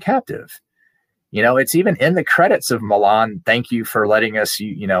holding them captive. You know, it's even in the credits of Milan. Thank you for letting us,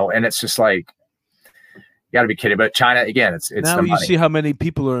 you know, and it's just like, you got to be kidding. But China, again, it's now you see how many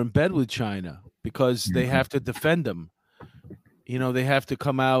people are in bed with China because they have to defend them. You know, they have to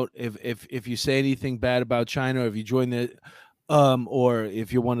come out if you say anything bad about China, or if you join the, or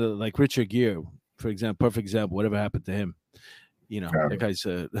if you're one of like Richard Gere, for example, perfect example. Whatever happened to him? You know, that guy's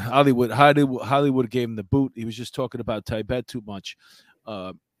Hollywood gave him the boot. He was just talking about Tibet too much.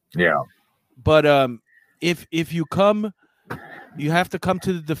 But if you come, you have to come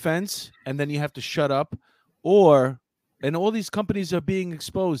to the defense, and then you have to shut up, and all these companies are being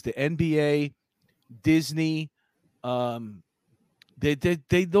exposed. The NBA, Disney, they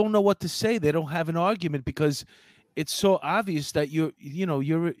don't know what to say. They don't have an argument because it's so obvious that you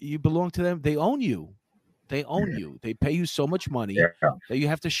belong to them. They own you. They own you. They pay you so much money that you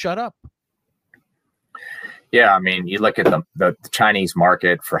have to shut up. Yeah, I mean, you look at the Chinese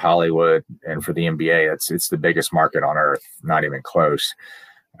market for Hollywood and for the NBA. It's the biggest market on earth, not even close.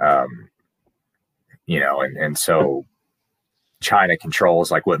 And so China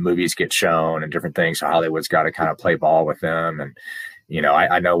controls like what movies get shown and different things. So Hollywood's got to kind of play ball with them. And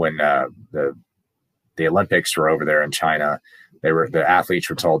I know when the Olympics were over there in China, the athletes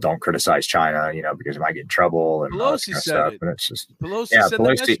were told don't criticize China, because you might get in trouble and all that kind of stuff. And it's just Pelosi said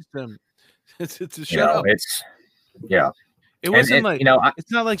that to them. To shut up. It wasn't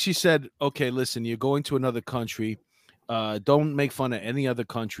it's not like she said, okay, listen, you're going to another country. Don't make fun of any other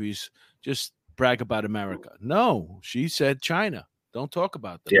countries. Just brag about America. No, she said China. Don't talk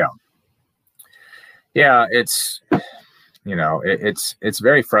about them. Yeah. It's, it's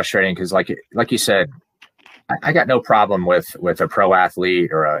very frustrating because like you said, I got no problem with a pro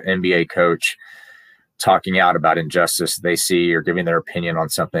athlete or an NBA coach talking out about injustice they see or giving their opinion on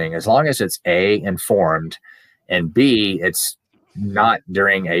something, as long as it's A, informed, and B, it's not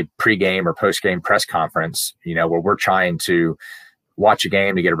during a pregame or postgame press conference, where we're trying to watch a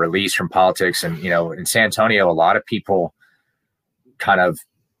game to get a release from politics. And, in San Antonio, a lot of people kind of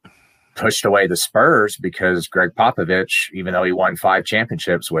pushed away the Spurs because Greg Popovich, even though he won 5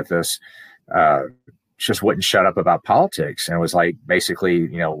 championships with us, just wouldn't shut up about politics. And it was like, basically,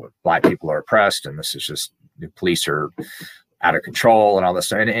 black people are oppressed and this is just, the police are out of control and all this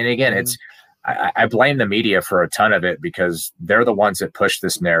stuff. And again, I blame the media for a ton of it because they're the ones that push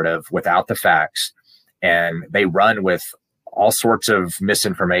this narrative without the facts, and they run with all sorts of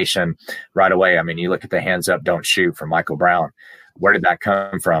misinformation right away. I mean, you look at the hands up, don't shoot from Michael Brown. Where did that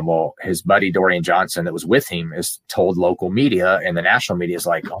come from? Well, his buddy Dorian Johnson that was with him is told local media, and the national media is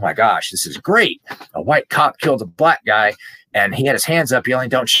like, oh my gosh, this is great. A white cop killed a black guy and he had his hands up yelling,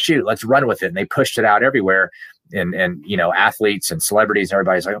 don't shoot, let's run with it. And they pushed it out everywhere. And athletes and celebrities, and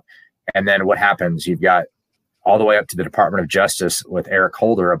everybody's like, and then what happens? You've got all the way up to the Department of Justice with Eric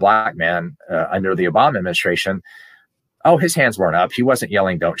Holder, a black man under the Obama administration. Oh, his hands weren't up. He wasn't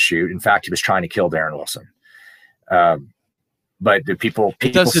yelling, don't shoot. In fact, he was trying to kill Darren Wilson. But the people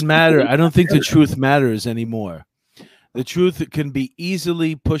it doesn't matter. I don't think the truth matters anymore. The truth can be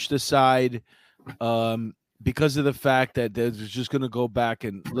easily pushed aside because of the fact that they're just going to go back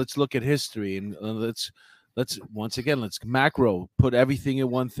and let's look at history and let's once again, let's macro put everything in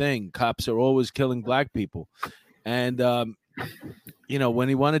one thing. Cops are always killing black people. And, when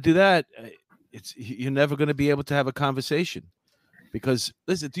you want to do that, you're never going to be able to have a conversation because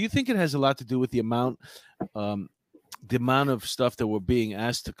listen, do you think it has a lot to do with the amount of stuff that we're being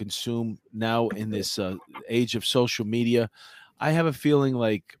asked to consume now in this age of social media? I have a feeling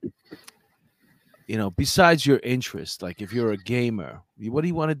like, besides your interest, like if you're a gamer, what do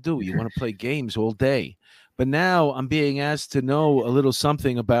you want to do? You want to play games all day. But now I'm being asked to know a little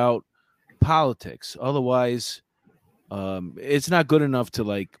something about politics. Otherwise, it's not good enough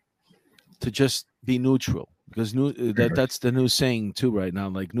to just be neutral because that's the new saying too right now.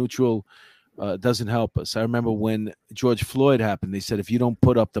 Like neutral doesn't help us. I remember when George Floyd happened, they said if you don't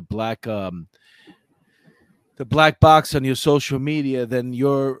put up the black box on your social media, then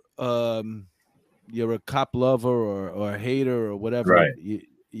you're a cop lover or a hater or whatever. Right.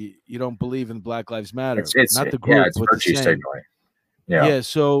 You don't believe in Black Lives Matter. It's not the group, it's but virtue signaling. Yeah.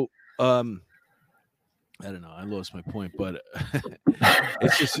 So I don't know. I lost my point, but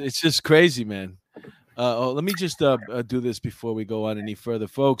it's just crazy, man. Let me just do this before we go on any further,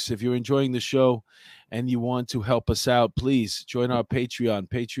 folks. If you're enjoying the show and you want to help us out, please join our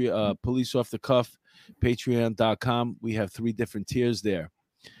Patreon. Police Off the Cuff, Patreon.com. We have 3 different tiers there.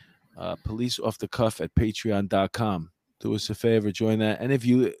 Police Off the Cuff at Patreon.com. Do us a favor, join that. And if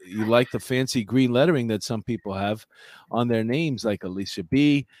you like the fancy green lettering that some people have on their names, like Alicia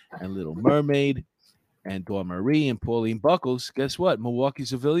B and Little Mermaid and Dawn Marie and Pauline Buckles, guess what? Milwaukee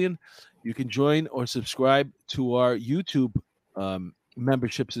Civilian, you can join or subscribe to our YouTube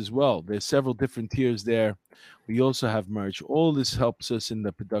memberships as well. There's several different tiers there. We also have merch. All this helps us in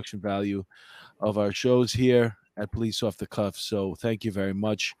the production value of our shows here at Police Off the Cuff. So thank you very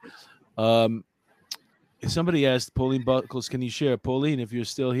much. Somebody asked Pauline Buckles, can you share? Pauline, if you're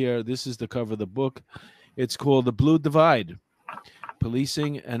still here, this is the cover of the book. It's called The Blue Divide,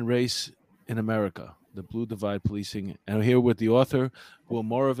 Policing and Race in America. The Blue Divide, Policing. And I'm here with the author, Will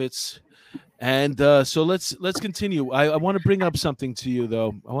Morovitz. And so let's continue. I want to bring up something to you,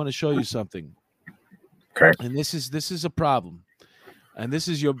 though. I want to show you something. Okay. And this is a problem. and this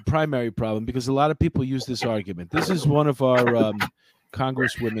is your primary problem because a lot of people use this argument. This is one of our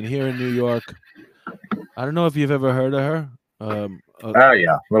congresswomen here in New York. I don't know if you've ever heard of her. Oh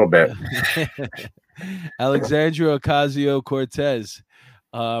yeah, a little bit. Alexandria Ocasio-Cortez.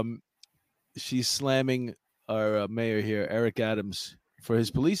 She's slamming our mayor here, Eric Adams, for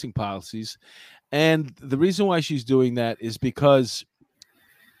his policing policies. And the reason why she's doing that is because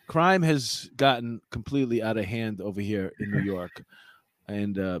crime has gotten completely out of hand over here in New York.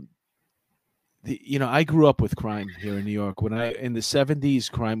 And, I grew up with crime here in New York. In the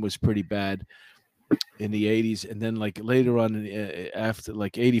 70s, crime was pretty bad. In the 80s, and then like later on after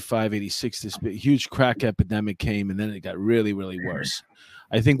like 85, 86, this huge crack epidemic came, and then it got really, really worse.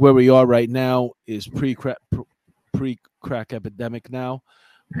 I think where we are right now is pre-crack epidemic now.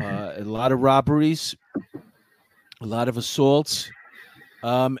 A lot of robberies, a lot of assaults.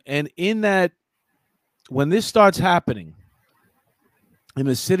 And in that, when this starts happening in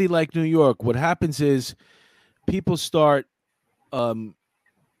a city like New York, what happens is people start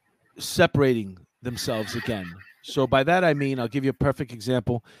separating themselves again. So by that I mean, I'll give you a perfect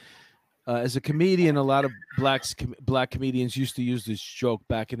example. As a comedian, a lot of black comedians used to use this joke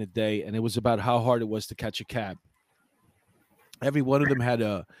back in the day, and it was about how hard it was to catch a cab. Every one of them had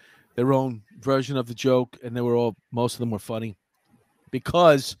their own version of the joke, and most of them were funny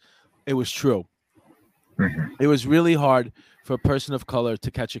because it was true. Mm-hmm. It was really hard for a person of color to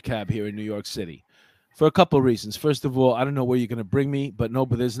catch a cab here in New York City. For a couple of reasons. First of all, I don't know where you're going to bring me, but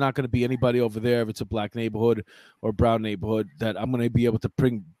there's not going to be anybody over there if it's a black neighborhood or brown neighborhood that I'm going to be able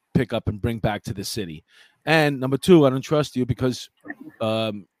to pick up and bring back to the city. And number two, I don't trust you because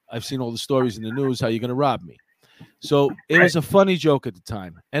I've seen all the stories in the news how you're going to rob me. So it was a funny joke at the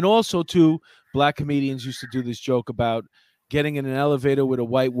time. And also, too, black comedians used to do this joke about getting in an elevator with a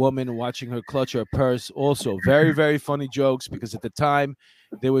white woman and watching her clutch her purse. Also, very, very funny jokes because at the time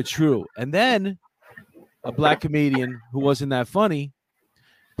they were true. And then a black comedian who wasn't that funny,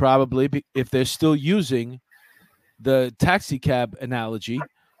 probably if they're still using the taxi cab analogy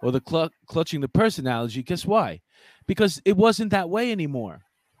or the clutching the purse analogy, guess why? Because it wasn't that way anymore.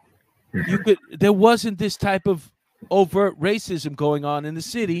 There wasn't this type of overt racism going on in the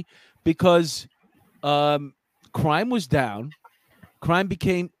city because crime was down. Crime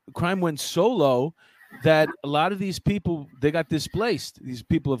went so low that a lot of these people, they got displaced, these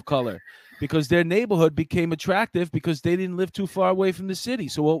people of color, because their neighborhood became attractive because they didn't live too far away from the city.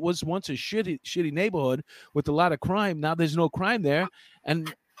 So what was once a shitty neighborhood with a lot of crime, now there's no crime there.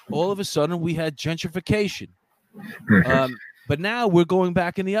 And all of a sudden we had gentrification. But now we're going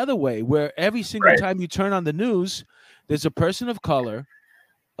back in the other way, where every single time you turn on the news, there's a person of color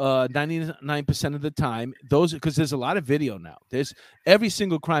 99% of the time, because there's a lot of video now. There's every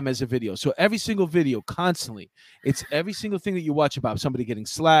single crime has a video. So every single video constantly, it's every single thing that you watch about somebody getting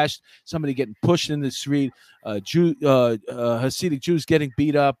slashed, somebody getting pushed in the street, Hasidic Jews getting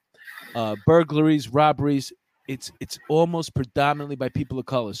beat up, burglaries, robberies. It's almost predominantly by people of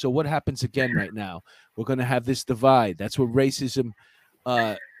color. So what happens again right now? We're going to have this divide. That's where racism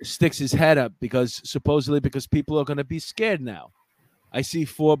sticks his head up because people are going to be scared now. I see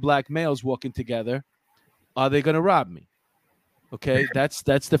 4 black males walking together. Are they going to rob me? Okay, that's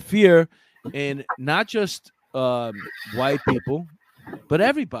the fear in not just white people, but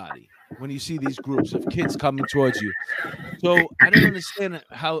everybody. When you see these groups of kids coming towards you, so I don't understand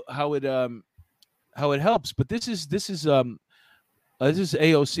how it helps. But this is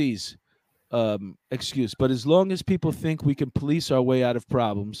AOC's excuse. But as long as people think we can police our way out of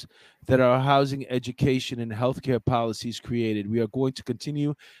problems that our housing, education, and healthcare policies created, we are going to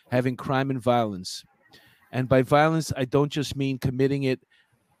continue having crime and violence. And by violence, I don't just mean committing it,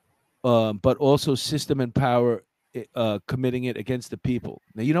 but also system and power committing it against the people.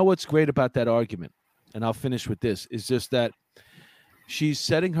 Now, you know what's great about that argument, and I'll finish with this, is just that she's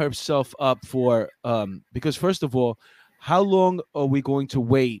setting herself up for, because first of all, how long are we going to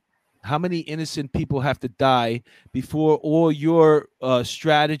wait? How many innocent people have to die before all your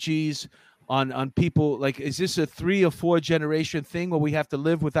strategies on people, like, is this a 3 or 4 generation thing where we have to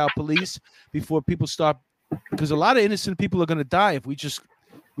live without police before people start? Because a lot of innocent people are going to die if we just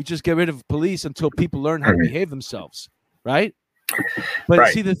get rid of police until people learn how to behave themselves, right? But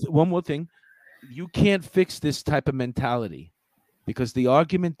see, one more thing, you can't fix this type of mentality because the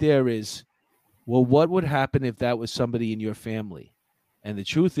argument there is, well, what would happen if that was somebody in your family? And the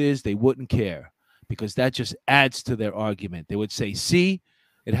truth is they wouldn't care because that just adds to their argument. They would say, see,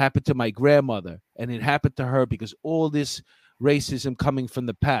 it happened to my grandmother and it happened to her because all this racism coming from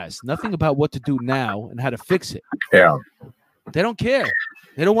the past, nothing about what to do now and how to fix it. Yeah. They don't care.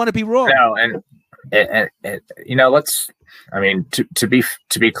 They don't want to be wrong. No, and you know, I mean, to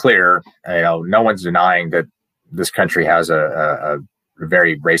be clear, you know, no one's denying that this country has a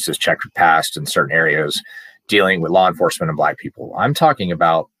very racist checkered past in certain areas dealing with law enforcement and Black people. I'm talking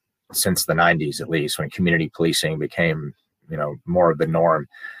about since the 90s, at least, when community policing became, you know, more of the norm.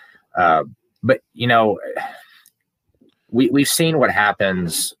 But, you know, we've seen what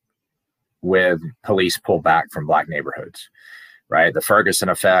happens with police pull back from Black neighborhoods, right? The Ferguson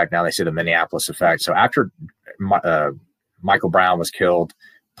effect. Now they see the Minneapolis effect. So after Michael Brown was killed,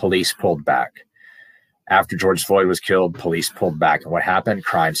 police pulled back. After George Floyd was killed, police pulled back. And what happened?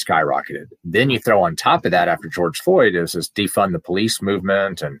 Crime skyrocketed. Then you throw on top of that, after George Floyd, is this defund the police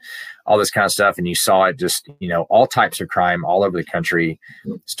movement and all this kind of stuff. And you saw it just, you know, all types of crime all over the country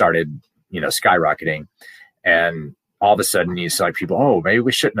started, you know, skyrocketing. And all of a sudden you see like people, oh, maybe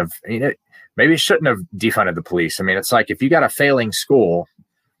we shouldn't have, you know, maybe we shouldn't have defunded the police. I mean, it's like, if you got a failing school,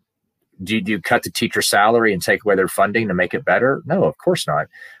 do you cut the teacher's salary and take away their funding to make it better? No, of course not.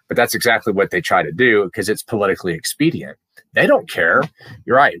 But that's exactly what they try to do because it's politically expedient. They don't care.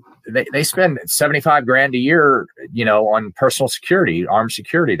 You're right. They spend 75 grand a year, you know, on personal security, armed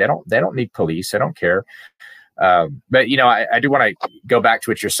security. They don't need police. They don't care. But, you know, I do want to go back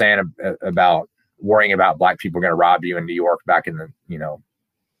to what you're saying about worrying about Black people going to rob you in New York back in the, you know,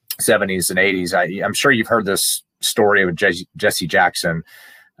 70s and 80s. I'm sure you've heard this story of Jesse Jackson.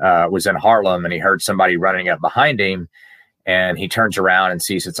 Was in Harlem and he heard somebody running up behind him and he turns around and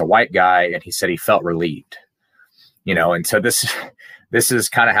sees it's a white guy. And he said he felt relieved, you know, and so this is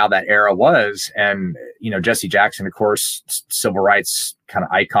kind of how that era was. And, you know, Jesse Jackson, of course, civil rights kind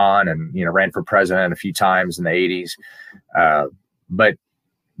of icon and, you know, ran for president a few times in the 80s. But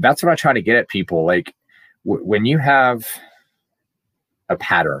that's what I try to get at people. Like when you have a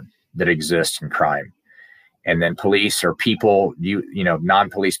pattern that exists in crime, and then police or people, you know,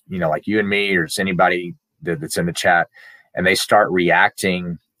 non-police, you know, like you and me or anybody that's in the chat, and they start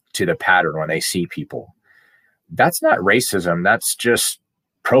reacting to the pattern when they see people. That's not racism. That's just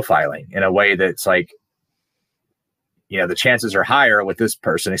profiling in a way that's like, you know, the chances are higher with this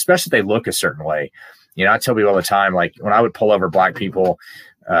person, especially if they look a certain way. You know, I tell people all the time, like when I would pull over Black people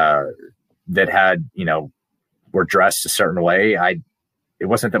that had, you know, were dressed a certain way, it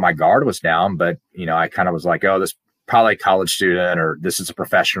wasn't that my guard was down, but, you know, I kind of was like, oh, this probably a college student, or this is a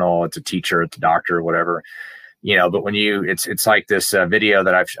professional, it's a teacher, it's a doctor, or whatever, you know. But when it's like this video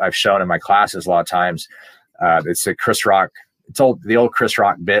that I've shown in my classes a lot of times. It's a Chris Rock. It's the old Chris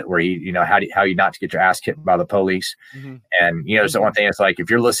Rock bit where you know, how you not to get your ass kicked by the police. Mm-hmm. And, you know, there's the one thing, it's like, if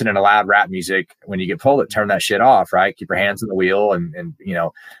you're listening to loud rap music, when you get pulled, turn that shit off, right? Keep your hands on the wheel and, you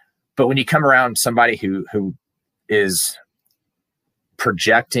know, but when you come around somebody who is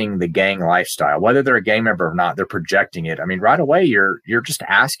projecting the gang lifestyle, whether they're a gang member or not, they're projecting it. I mean, right away, you're just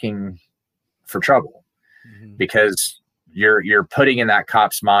asking for trouble. Mm-hmm. Because you're putting in that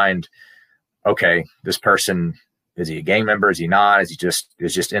cop's mind, okay, this person, is he a gang member? Is he not? Is he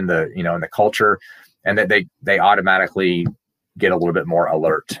just in the, you know, in the culture? And that they automatically get a little bit more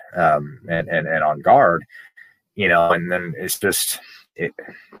alert and on guard, you know, and then it's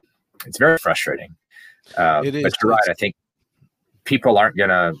very frustrating. It is. But you're right. I think people aren't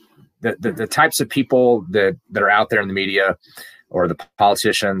gonna the types of people that are out there in the media or the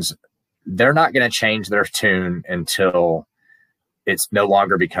politicians, they're not going to change their tune until it's no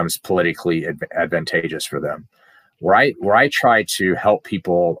longer becomes politically advantageous for them. Where I try to help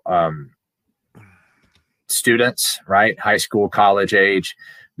people, students, right, high school, college age,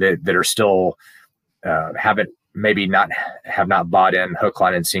 that are still have not bought in hook,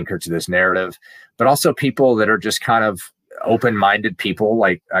 line, and sinker to this narrative, but also people that are just kind of open-minded people.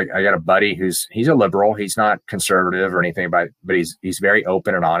 Like I got a buddy he's a liberal, he's not conservative or anything, but he's very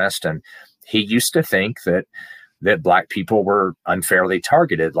open and honest, and he used to think that Black people were unfairly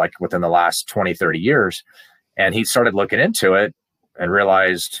targeted, like within the last 20, 30 years. And he started looking into it and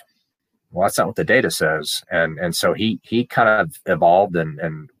realized, well, that's not what the data says. And so he kind of evolved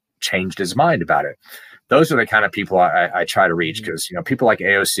and changed his mind about it. Those are the kind of people I try to reach, because, you know, people like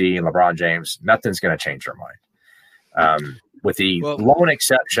AOC and LeBron James, nothing's going to change their mind. With the lone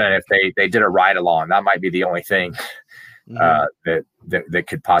exception, if they did a ride along, that might be the only thing that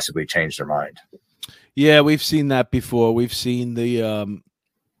could possibly change their mind. Yeah, we've seen that before. We've seen the,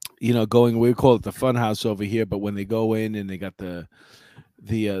 you know, we call it the fun house over here, but when they go in and they got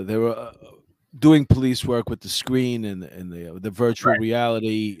they were doing police work with the screen and the virtual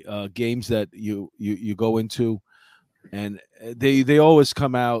reality games that you go into, and they always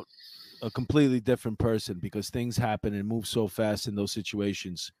come out a completely different person, because things happen and move so fast in those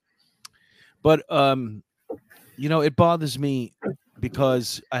situations. But you know, it bothers me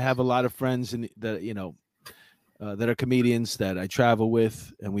because I have a lot of friends in that that are comedians that I travel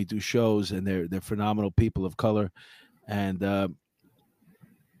with, and we do shows, and they're phenomenal people of color, and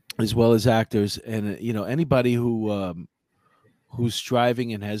as well as actors, and anybody who's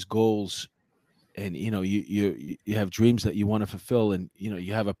striving and has goals, and you have dreams that you want to fulfill, and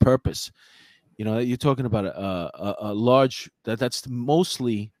you have a purpose. You're talking about a large that's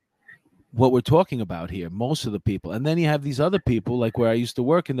mostly what we're talking about here, most of the people. And then you have these other people, like where I used to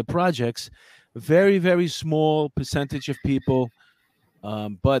work in the projects, very, very small percentage of people,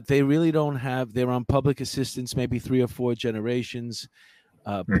 but they really don't have, they're on public assistance, maybe 3 or 4 generations,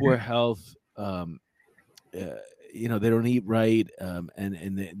 poor health, they don't eat right,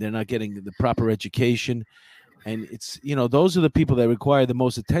 and they're not getting the proper education. And it's, those are the people that require the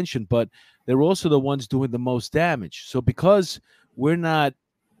most attention, but they're also the ones doing the most damage. So because we're not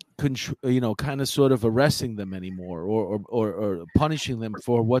kind of sort of arresting them anymore, or punishing them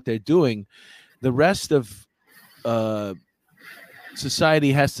for what they're doing, the rest of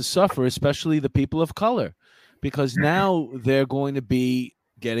society has to suffer, especially the people of color, because now they're going to be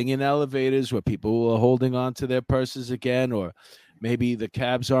getting in elevators where people are holding on to their purses again, or maybe the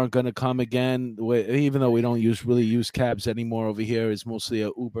cabs aren't going to come again, even though we don't really use cabs anymore over here. It's mostly a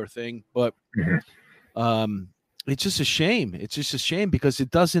Uber thing, but it's just a shame. It's just a shame because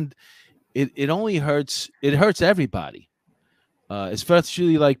it only hurts. It hurts everybody.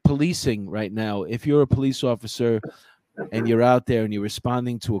 Especially like policing right now. If you're a police officer and you're out there and you're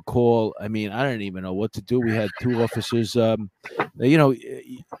responding to a call, I mean, I don't even know what to do. We had 2 officers.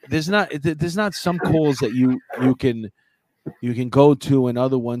 There's not some calls that you can go to, and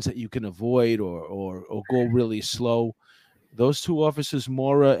other ones that you can avoid or go really slow. Those 2 officers,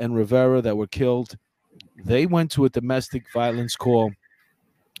 Mora and Rivera, that were killed, they went to a domestic violence call.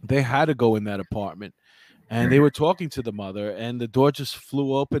 They had to go in that apartment, and they were talking to the mother, and the door just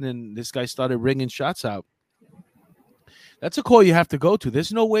flew open, and this guy started ringing shots out. That's a call you have to go to.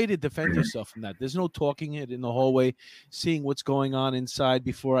 There's no way to defend yourself from that. There's no talking it in the hallway, seeing what's going on inside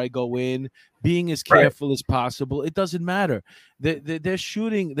before I go in, being as careful as possible. It doesn't matter. They're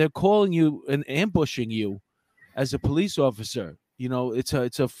shooting. They're calling you and ambushing you as a police officer.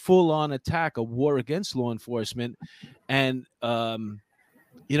 It's a full-on attack, a war against law enforcement, and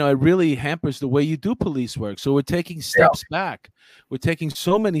it really hampers the way you do police work. So we're taking steps back. We're taking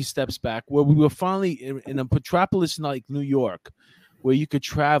so many steps back, where we were finally in a metropolis like New York, where you could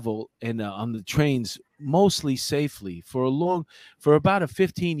travel on the trains mostly safely for about a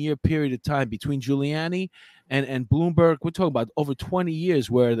 15-year period of time between Giuliani and Bloomberg. We're talking about over 20 years,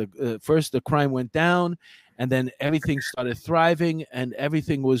 where first the crime went down, and then everything started thriving, and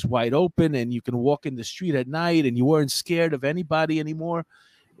everything was wide open, and you can walk in the street at night, and you weren't scared of anybody anymore.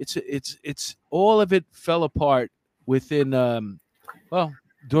 It's all of it fell apart within during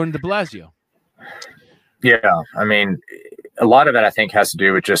de Blasio. Yeah, I mean, a lot of it I think has to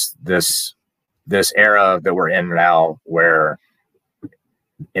do with just this era that we're in now, where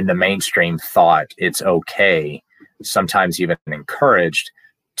in the mainstream thought it's okay, sometimes even encouraged,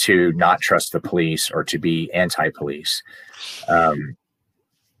 to not trust the police or to be anti-police. I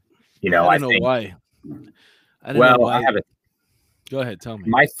don't know why. I have Go ahead, tell me.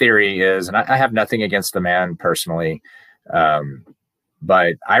 My theory is, and I have nothing against the man personally,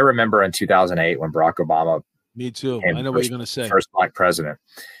 but I remember in 2008 when Barack Obama. Me too. I know what you're going to say. First Black president.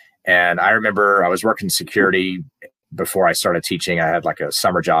 And I remember I was working security before I started teaching. I had like a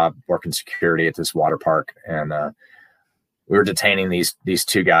summer job working security at this water park, and we were detaining these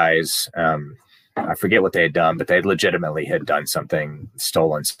 2 guys. I forget what they had done, but they legitimately had done something,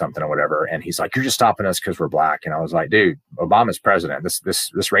 stolen something or whatever. And he's like, "You're just stopping us because we're black." And I was like, "Dude, Obama's president.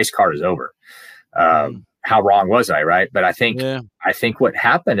 This race card is over." How wrong was I, right? But I think what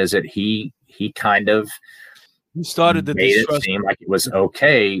happened is that he kind of started to made it seem like it was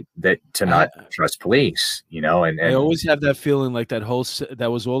okay to not trust police, and I always have that feeling like that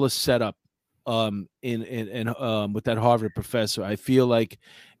was all a setup. With that Harvard professor, I feel like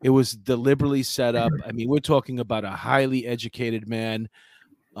it was deliberately set up. I mean, we're talking about a highly educated man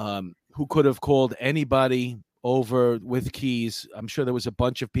who could have called anybody over with keys. I'm sure there was a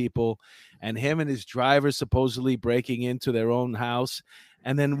bunch of people, and him and his driver supposedly breaking into their own house.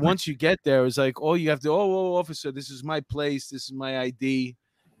 And then once you get there, it's like, you have to, officer, this is my place, this is my ID.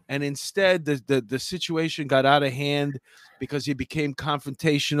 And instead, the situation got out of hand because he became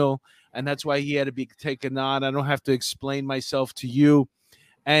confrontational, and that's why he had to be taken on. I don't have to explain myself to you.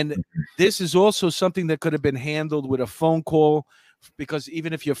 And this is also something that could have been handled with a phone call, because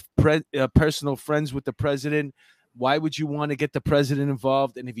even if you're personal friends with the president, why would you want to get the president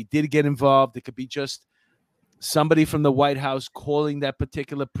involved? And if he did get involved, it could be just somebody from the White House calling that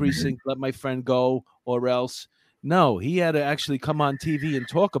particular precinct, let my friend go, or else. No, he had to actually come on TV and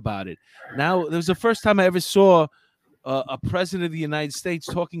talk about it. Now, it was the first time I ever saw a president of the United States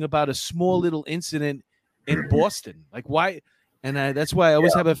talking about a small little incident in Boston. Like, why? And that's why I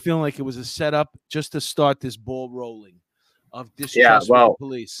always have a feeling like it was a setup just to start this ball rolling of distrust with the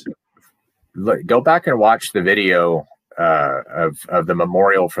police. Look, go back and watch the video of the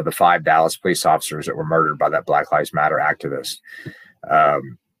memorial for the 5 Dallas police officers that were murdered by that Black Lives Matter activist.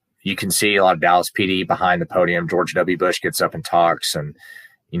 You can see a lot of Dallas PD behind the podium. George W. Bush gets up and talks and,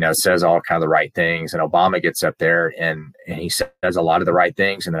 you know, says all kind of the right things. And Obama gets up there and he says a lot of the right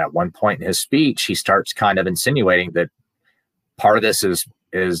things. And then at one point in his speech, he starts kind of insinuating that part of this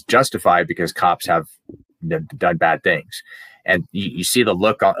is justified because cops have done bad things. And you see the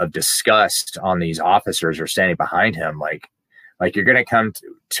look of disgust on these officers who are standing behind him. Like you're going to come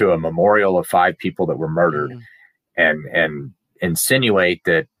to a memorial of 5 people that were murdered and insinuate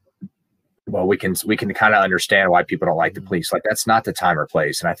that, well, we can kind of understand why people don't like the police. Like, that's not the time or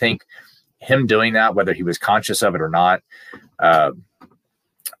place. And I think him doing that, whether he was conscious of it or not,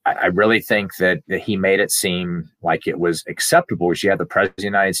 I really think that he made it seem like it was acceptable. You had the president of the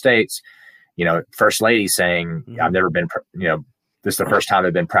United States, you know, first lady saying, I've never been, you know, this is the first time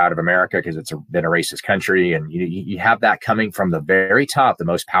they've been proud of America because it's been a racist country. And you have that coming from the very top, the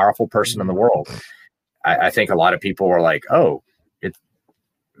most powerful person in the world. I think a lot of people were like, oh,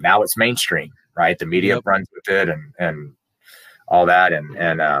 now it's mainstream, right? The media runs with it and all that.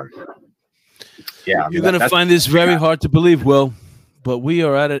 And yeah, you're going to find this very hard to believe, Will, but we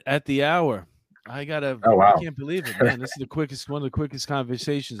are at the hour. I can't believe it, man. This is one of the quickest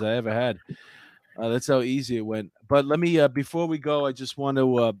conversations I ever had. That's how easy it went. But let me, before we go, I just want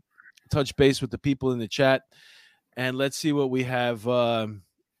to touch base with the people in the chat and let's see what we have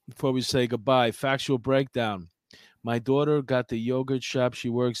before we say goodbye. Factual breakdown. My daughter got the yogurt shop she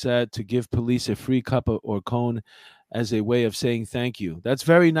works at to give police a free cup or cone as a way of saying thank you. That's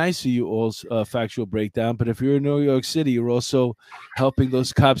very nice of you all's factual breakdown. But if you're in New York City, you're also helping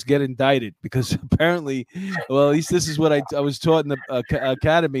those cops get indicted because apparently, well, at least this is what I was taught in the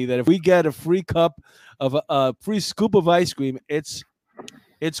academy, that if we get a free cup of a free scoop of ice cream, it's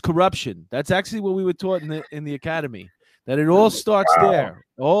corruption. That's actually what we were taught in the academy, that it all starts there.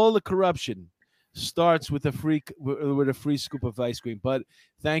 All the corruption starts with a free scoop of ice cream. But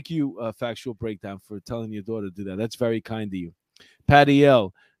thank you, Factual Breakdown, for telling your daughter to do that. That's very kind of you. Patty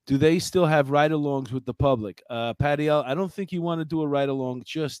L, do they still have ride-alongs with the public? Patty L, I don't think you want to do a ride-along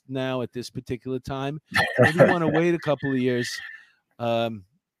just now at this particular time. Maybe you want to wait a couple of years.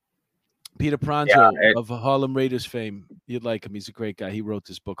 Peter Pronto of Harlem Raiders fame. You'd like him. He's a great guy. He wrote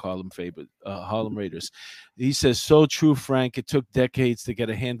this book, Harlem Raiders. He says, so true, Frank. It took decades to get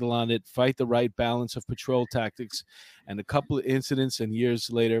a handle on it, fight the right balance of patrol tactics, and a couple of incidents and years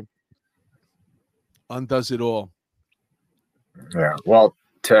later undoes it all. Yeah. Well,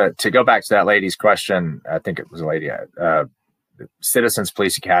 to go back to that lady's question, I think it was a lady, citizens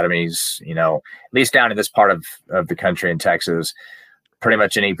police academies, you know, at least down in this part of the country in Texas, pretty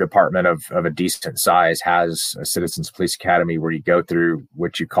much any department of a decent size has a citizens police academy where you go through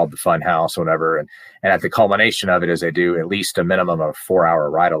what you call the fun house or whatever. And at the culmination of it is they do at least a minimum of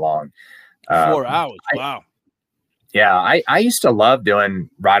 4-hour ride along. 4 hours. Wow. I used to love doing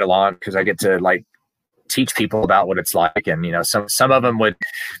ride along because I get to like teach people about what it's like. And, you know, some of them would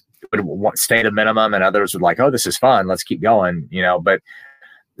stay at a minimum and others would like, oh, this is fun. Let's keep going, you know, but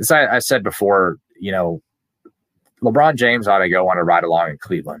as I said before, you know, LeBron James ought to go on a ride along in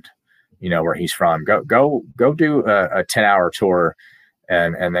Cleveland, you know, where he's from. Go do a 10-hour tour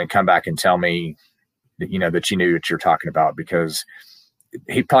and then come back and tell me that, you know, that you knew what you're talking about, because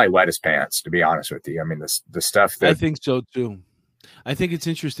he probably wet his pants, to be honest with you. I mean, the stuff that I think so too. I think it's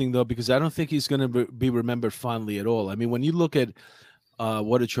interesting though, because I don't think he's going to be remembered fondly at all. I mean, when you look at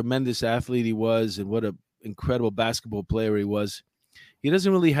what a tremendous athlete he was and what an incredible basketball player he was, he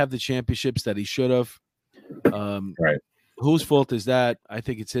doesn't really have the championships that he should have. Right. Whose fault is that? I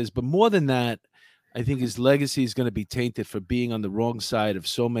think it's his. But more than that, I think his legacy is going to be tainted for being on the wrong side of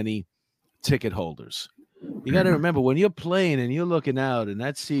so many ticket holders. You got to remember, when you're playing and you're looking out and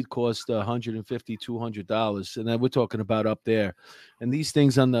that seat costs $150, $200, and then we're talking about up there, and these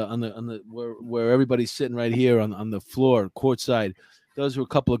things on the where everybody's sitting right here on the floor courtside, those were a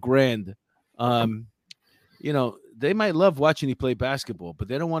couple of grand. You know, they might love watching you play basketball, but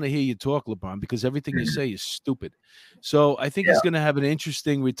they don't want to hear you talk, LeBron, because everything you say is stupid. So I think he's going to have an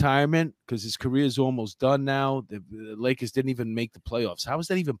interesting retirement because his career is almost done now. The Lakers didn't even make the playoffs. How is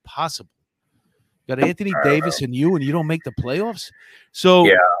that even possible? Got Anthony Davis and you don't make the playoffs. So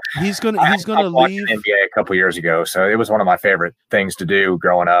Yeah. he's gonna watching leave. NBA a couple years ago, so it was one of my favorite things to do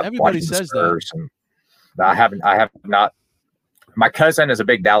growing up. Everybody watching the says Spurs, and I have not. My cousin is a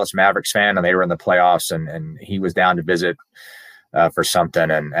big Dallas Mavericks fan, and they were in the playoffs, and he was down to visit for something,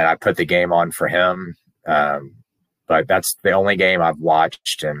 and I put the game on for him. But that's the only game I've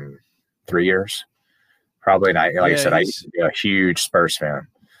watched in 3 years, probably. And I said, I used to be a huge Spurs fan.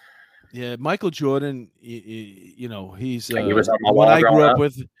 Yeah, Michael Jordan, you know, he was on my what wall I grew growing up up.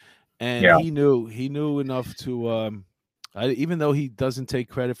 with, and Yeah. he knew enough to, even though he doesn't take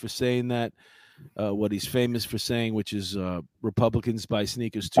credit for saying that, what he's famous for saying, which is Republicans buy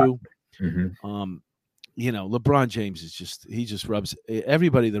sneakers too. Mm-hmm. You know, LeBron James he just rubs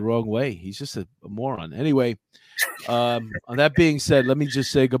everybody the wrong way. He's just a moron. Anyway, on that being said, let me just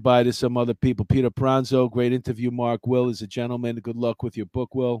say goodbye to some other people. Peter Pranzo, great interview. Mark Will is a gentleman. Good luck with your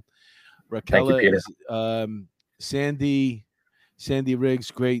book, Will. Raquel is Sandy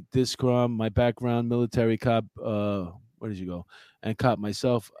Riggs, great discrom. My background, military cop. Where did you go? And cop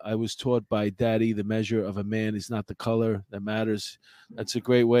myself. I was taught by Daddy, the measure of a man is not the color that matters. That's a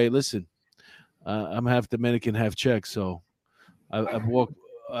great way. Listen, I'm half Dominican, half Czech, so I've walked.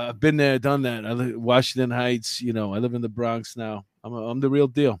 I've been there, done that. I live Washington Heights. You know, I live in the Bronx now. I'm the real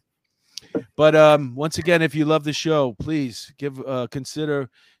deal. But once again, if you love the show, please consider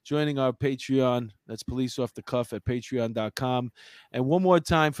joining our Patreon. That's Police Off the Cuff at patreon.com. And one more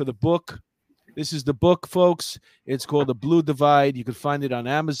time for the book. This is the book, folks. It's called The Blue Divide. You can find it on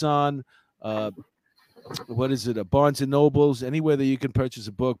Amazon. What is it? Barnes & Nobles, anywhere that you can purchase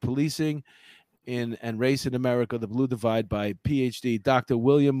a book. Policing and Race in America, The Blue Divide by PhD Dr.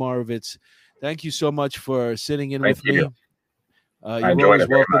 William Morovitz. Thank you so much for sitting in with me. You're always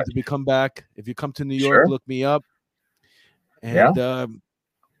welcome to come back. If you come to New York, look me up. And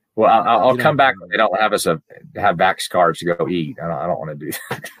well, I'll come back when they don't have us have Vax cards to go eat. I don't want to do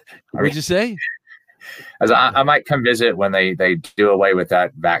that. What'd you say? As I might come visit when they do away with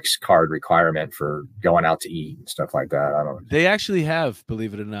that Vax card requirement for going out to eat and stuff like that. I don't know. They actually have,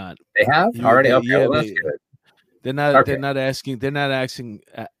 believe it or not. They have already. Okay, well, that's good. They're not. Okay. They're not asking. They're not asking.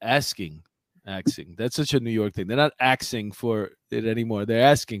 That's such a New York thing. They're not asking for it anymore. They're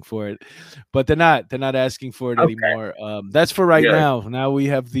asking for it, but they're not. They're not asking for it anymore. That's for right now. Now we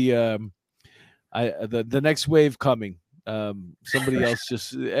have the next wave coming. Somebody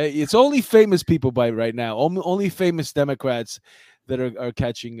else it's only famous people by right now. Only famous Democrats that are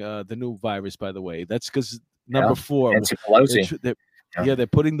catching the new virus. By the way, that's because number 4. Nancy Pelosi. They're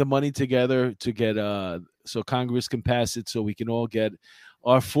putting the money together to get so Congress can pass it, so we can all get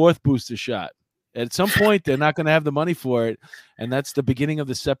our 4th booster shot. At some point, they're not going to have the money for it, and that's the beginning of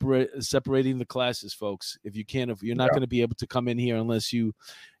the separating the classes, folks. If you're not going to be able to come in here unless you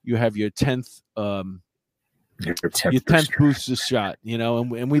have your 10th. Your 10th booster shot, you know,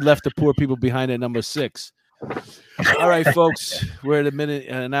 and we left the poor people behind at number 6. All right, folks, we're at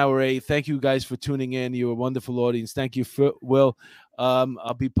an hour 8. Thank you guys for tuning in. You're a wonderful audience. Thank you, Will.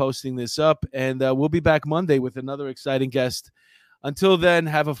 I'll be posting this up, and we'll be back Monday with another exciting guest. Until then,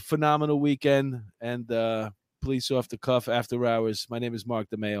 have a phenomenal weekend, and Police Off the Cuff After Hours. My name is Mark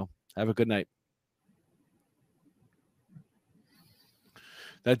DeMeo. Have a good night.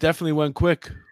 That definitely went quick.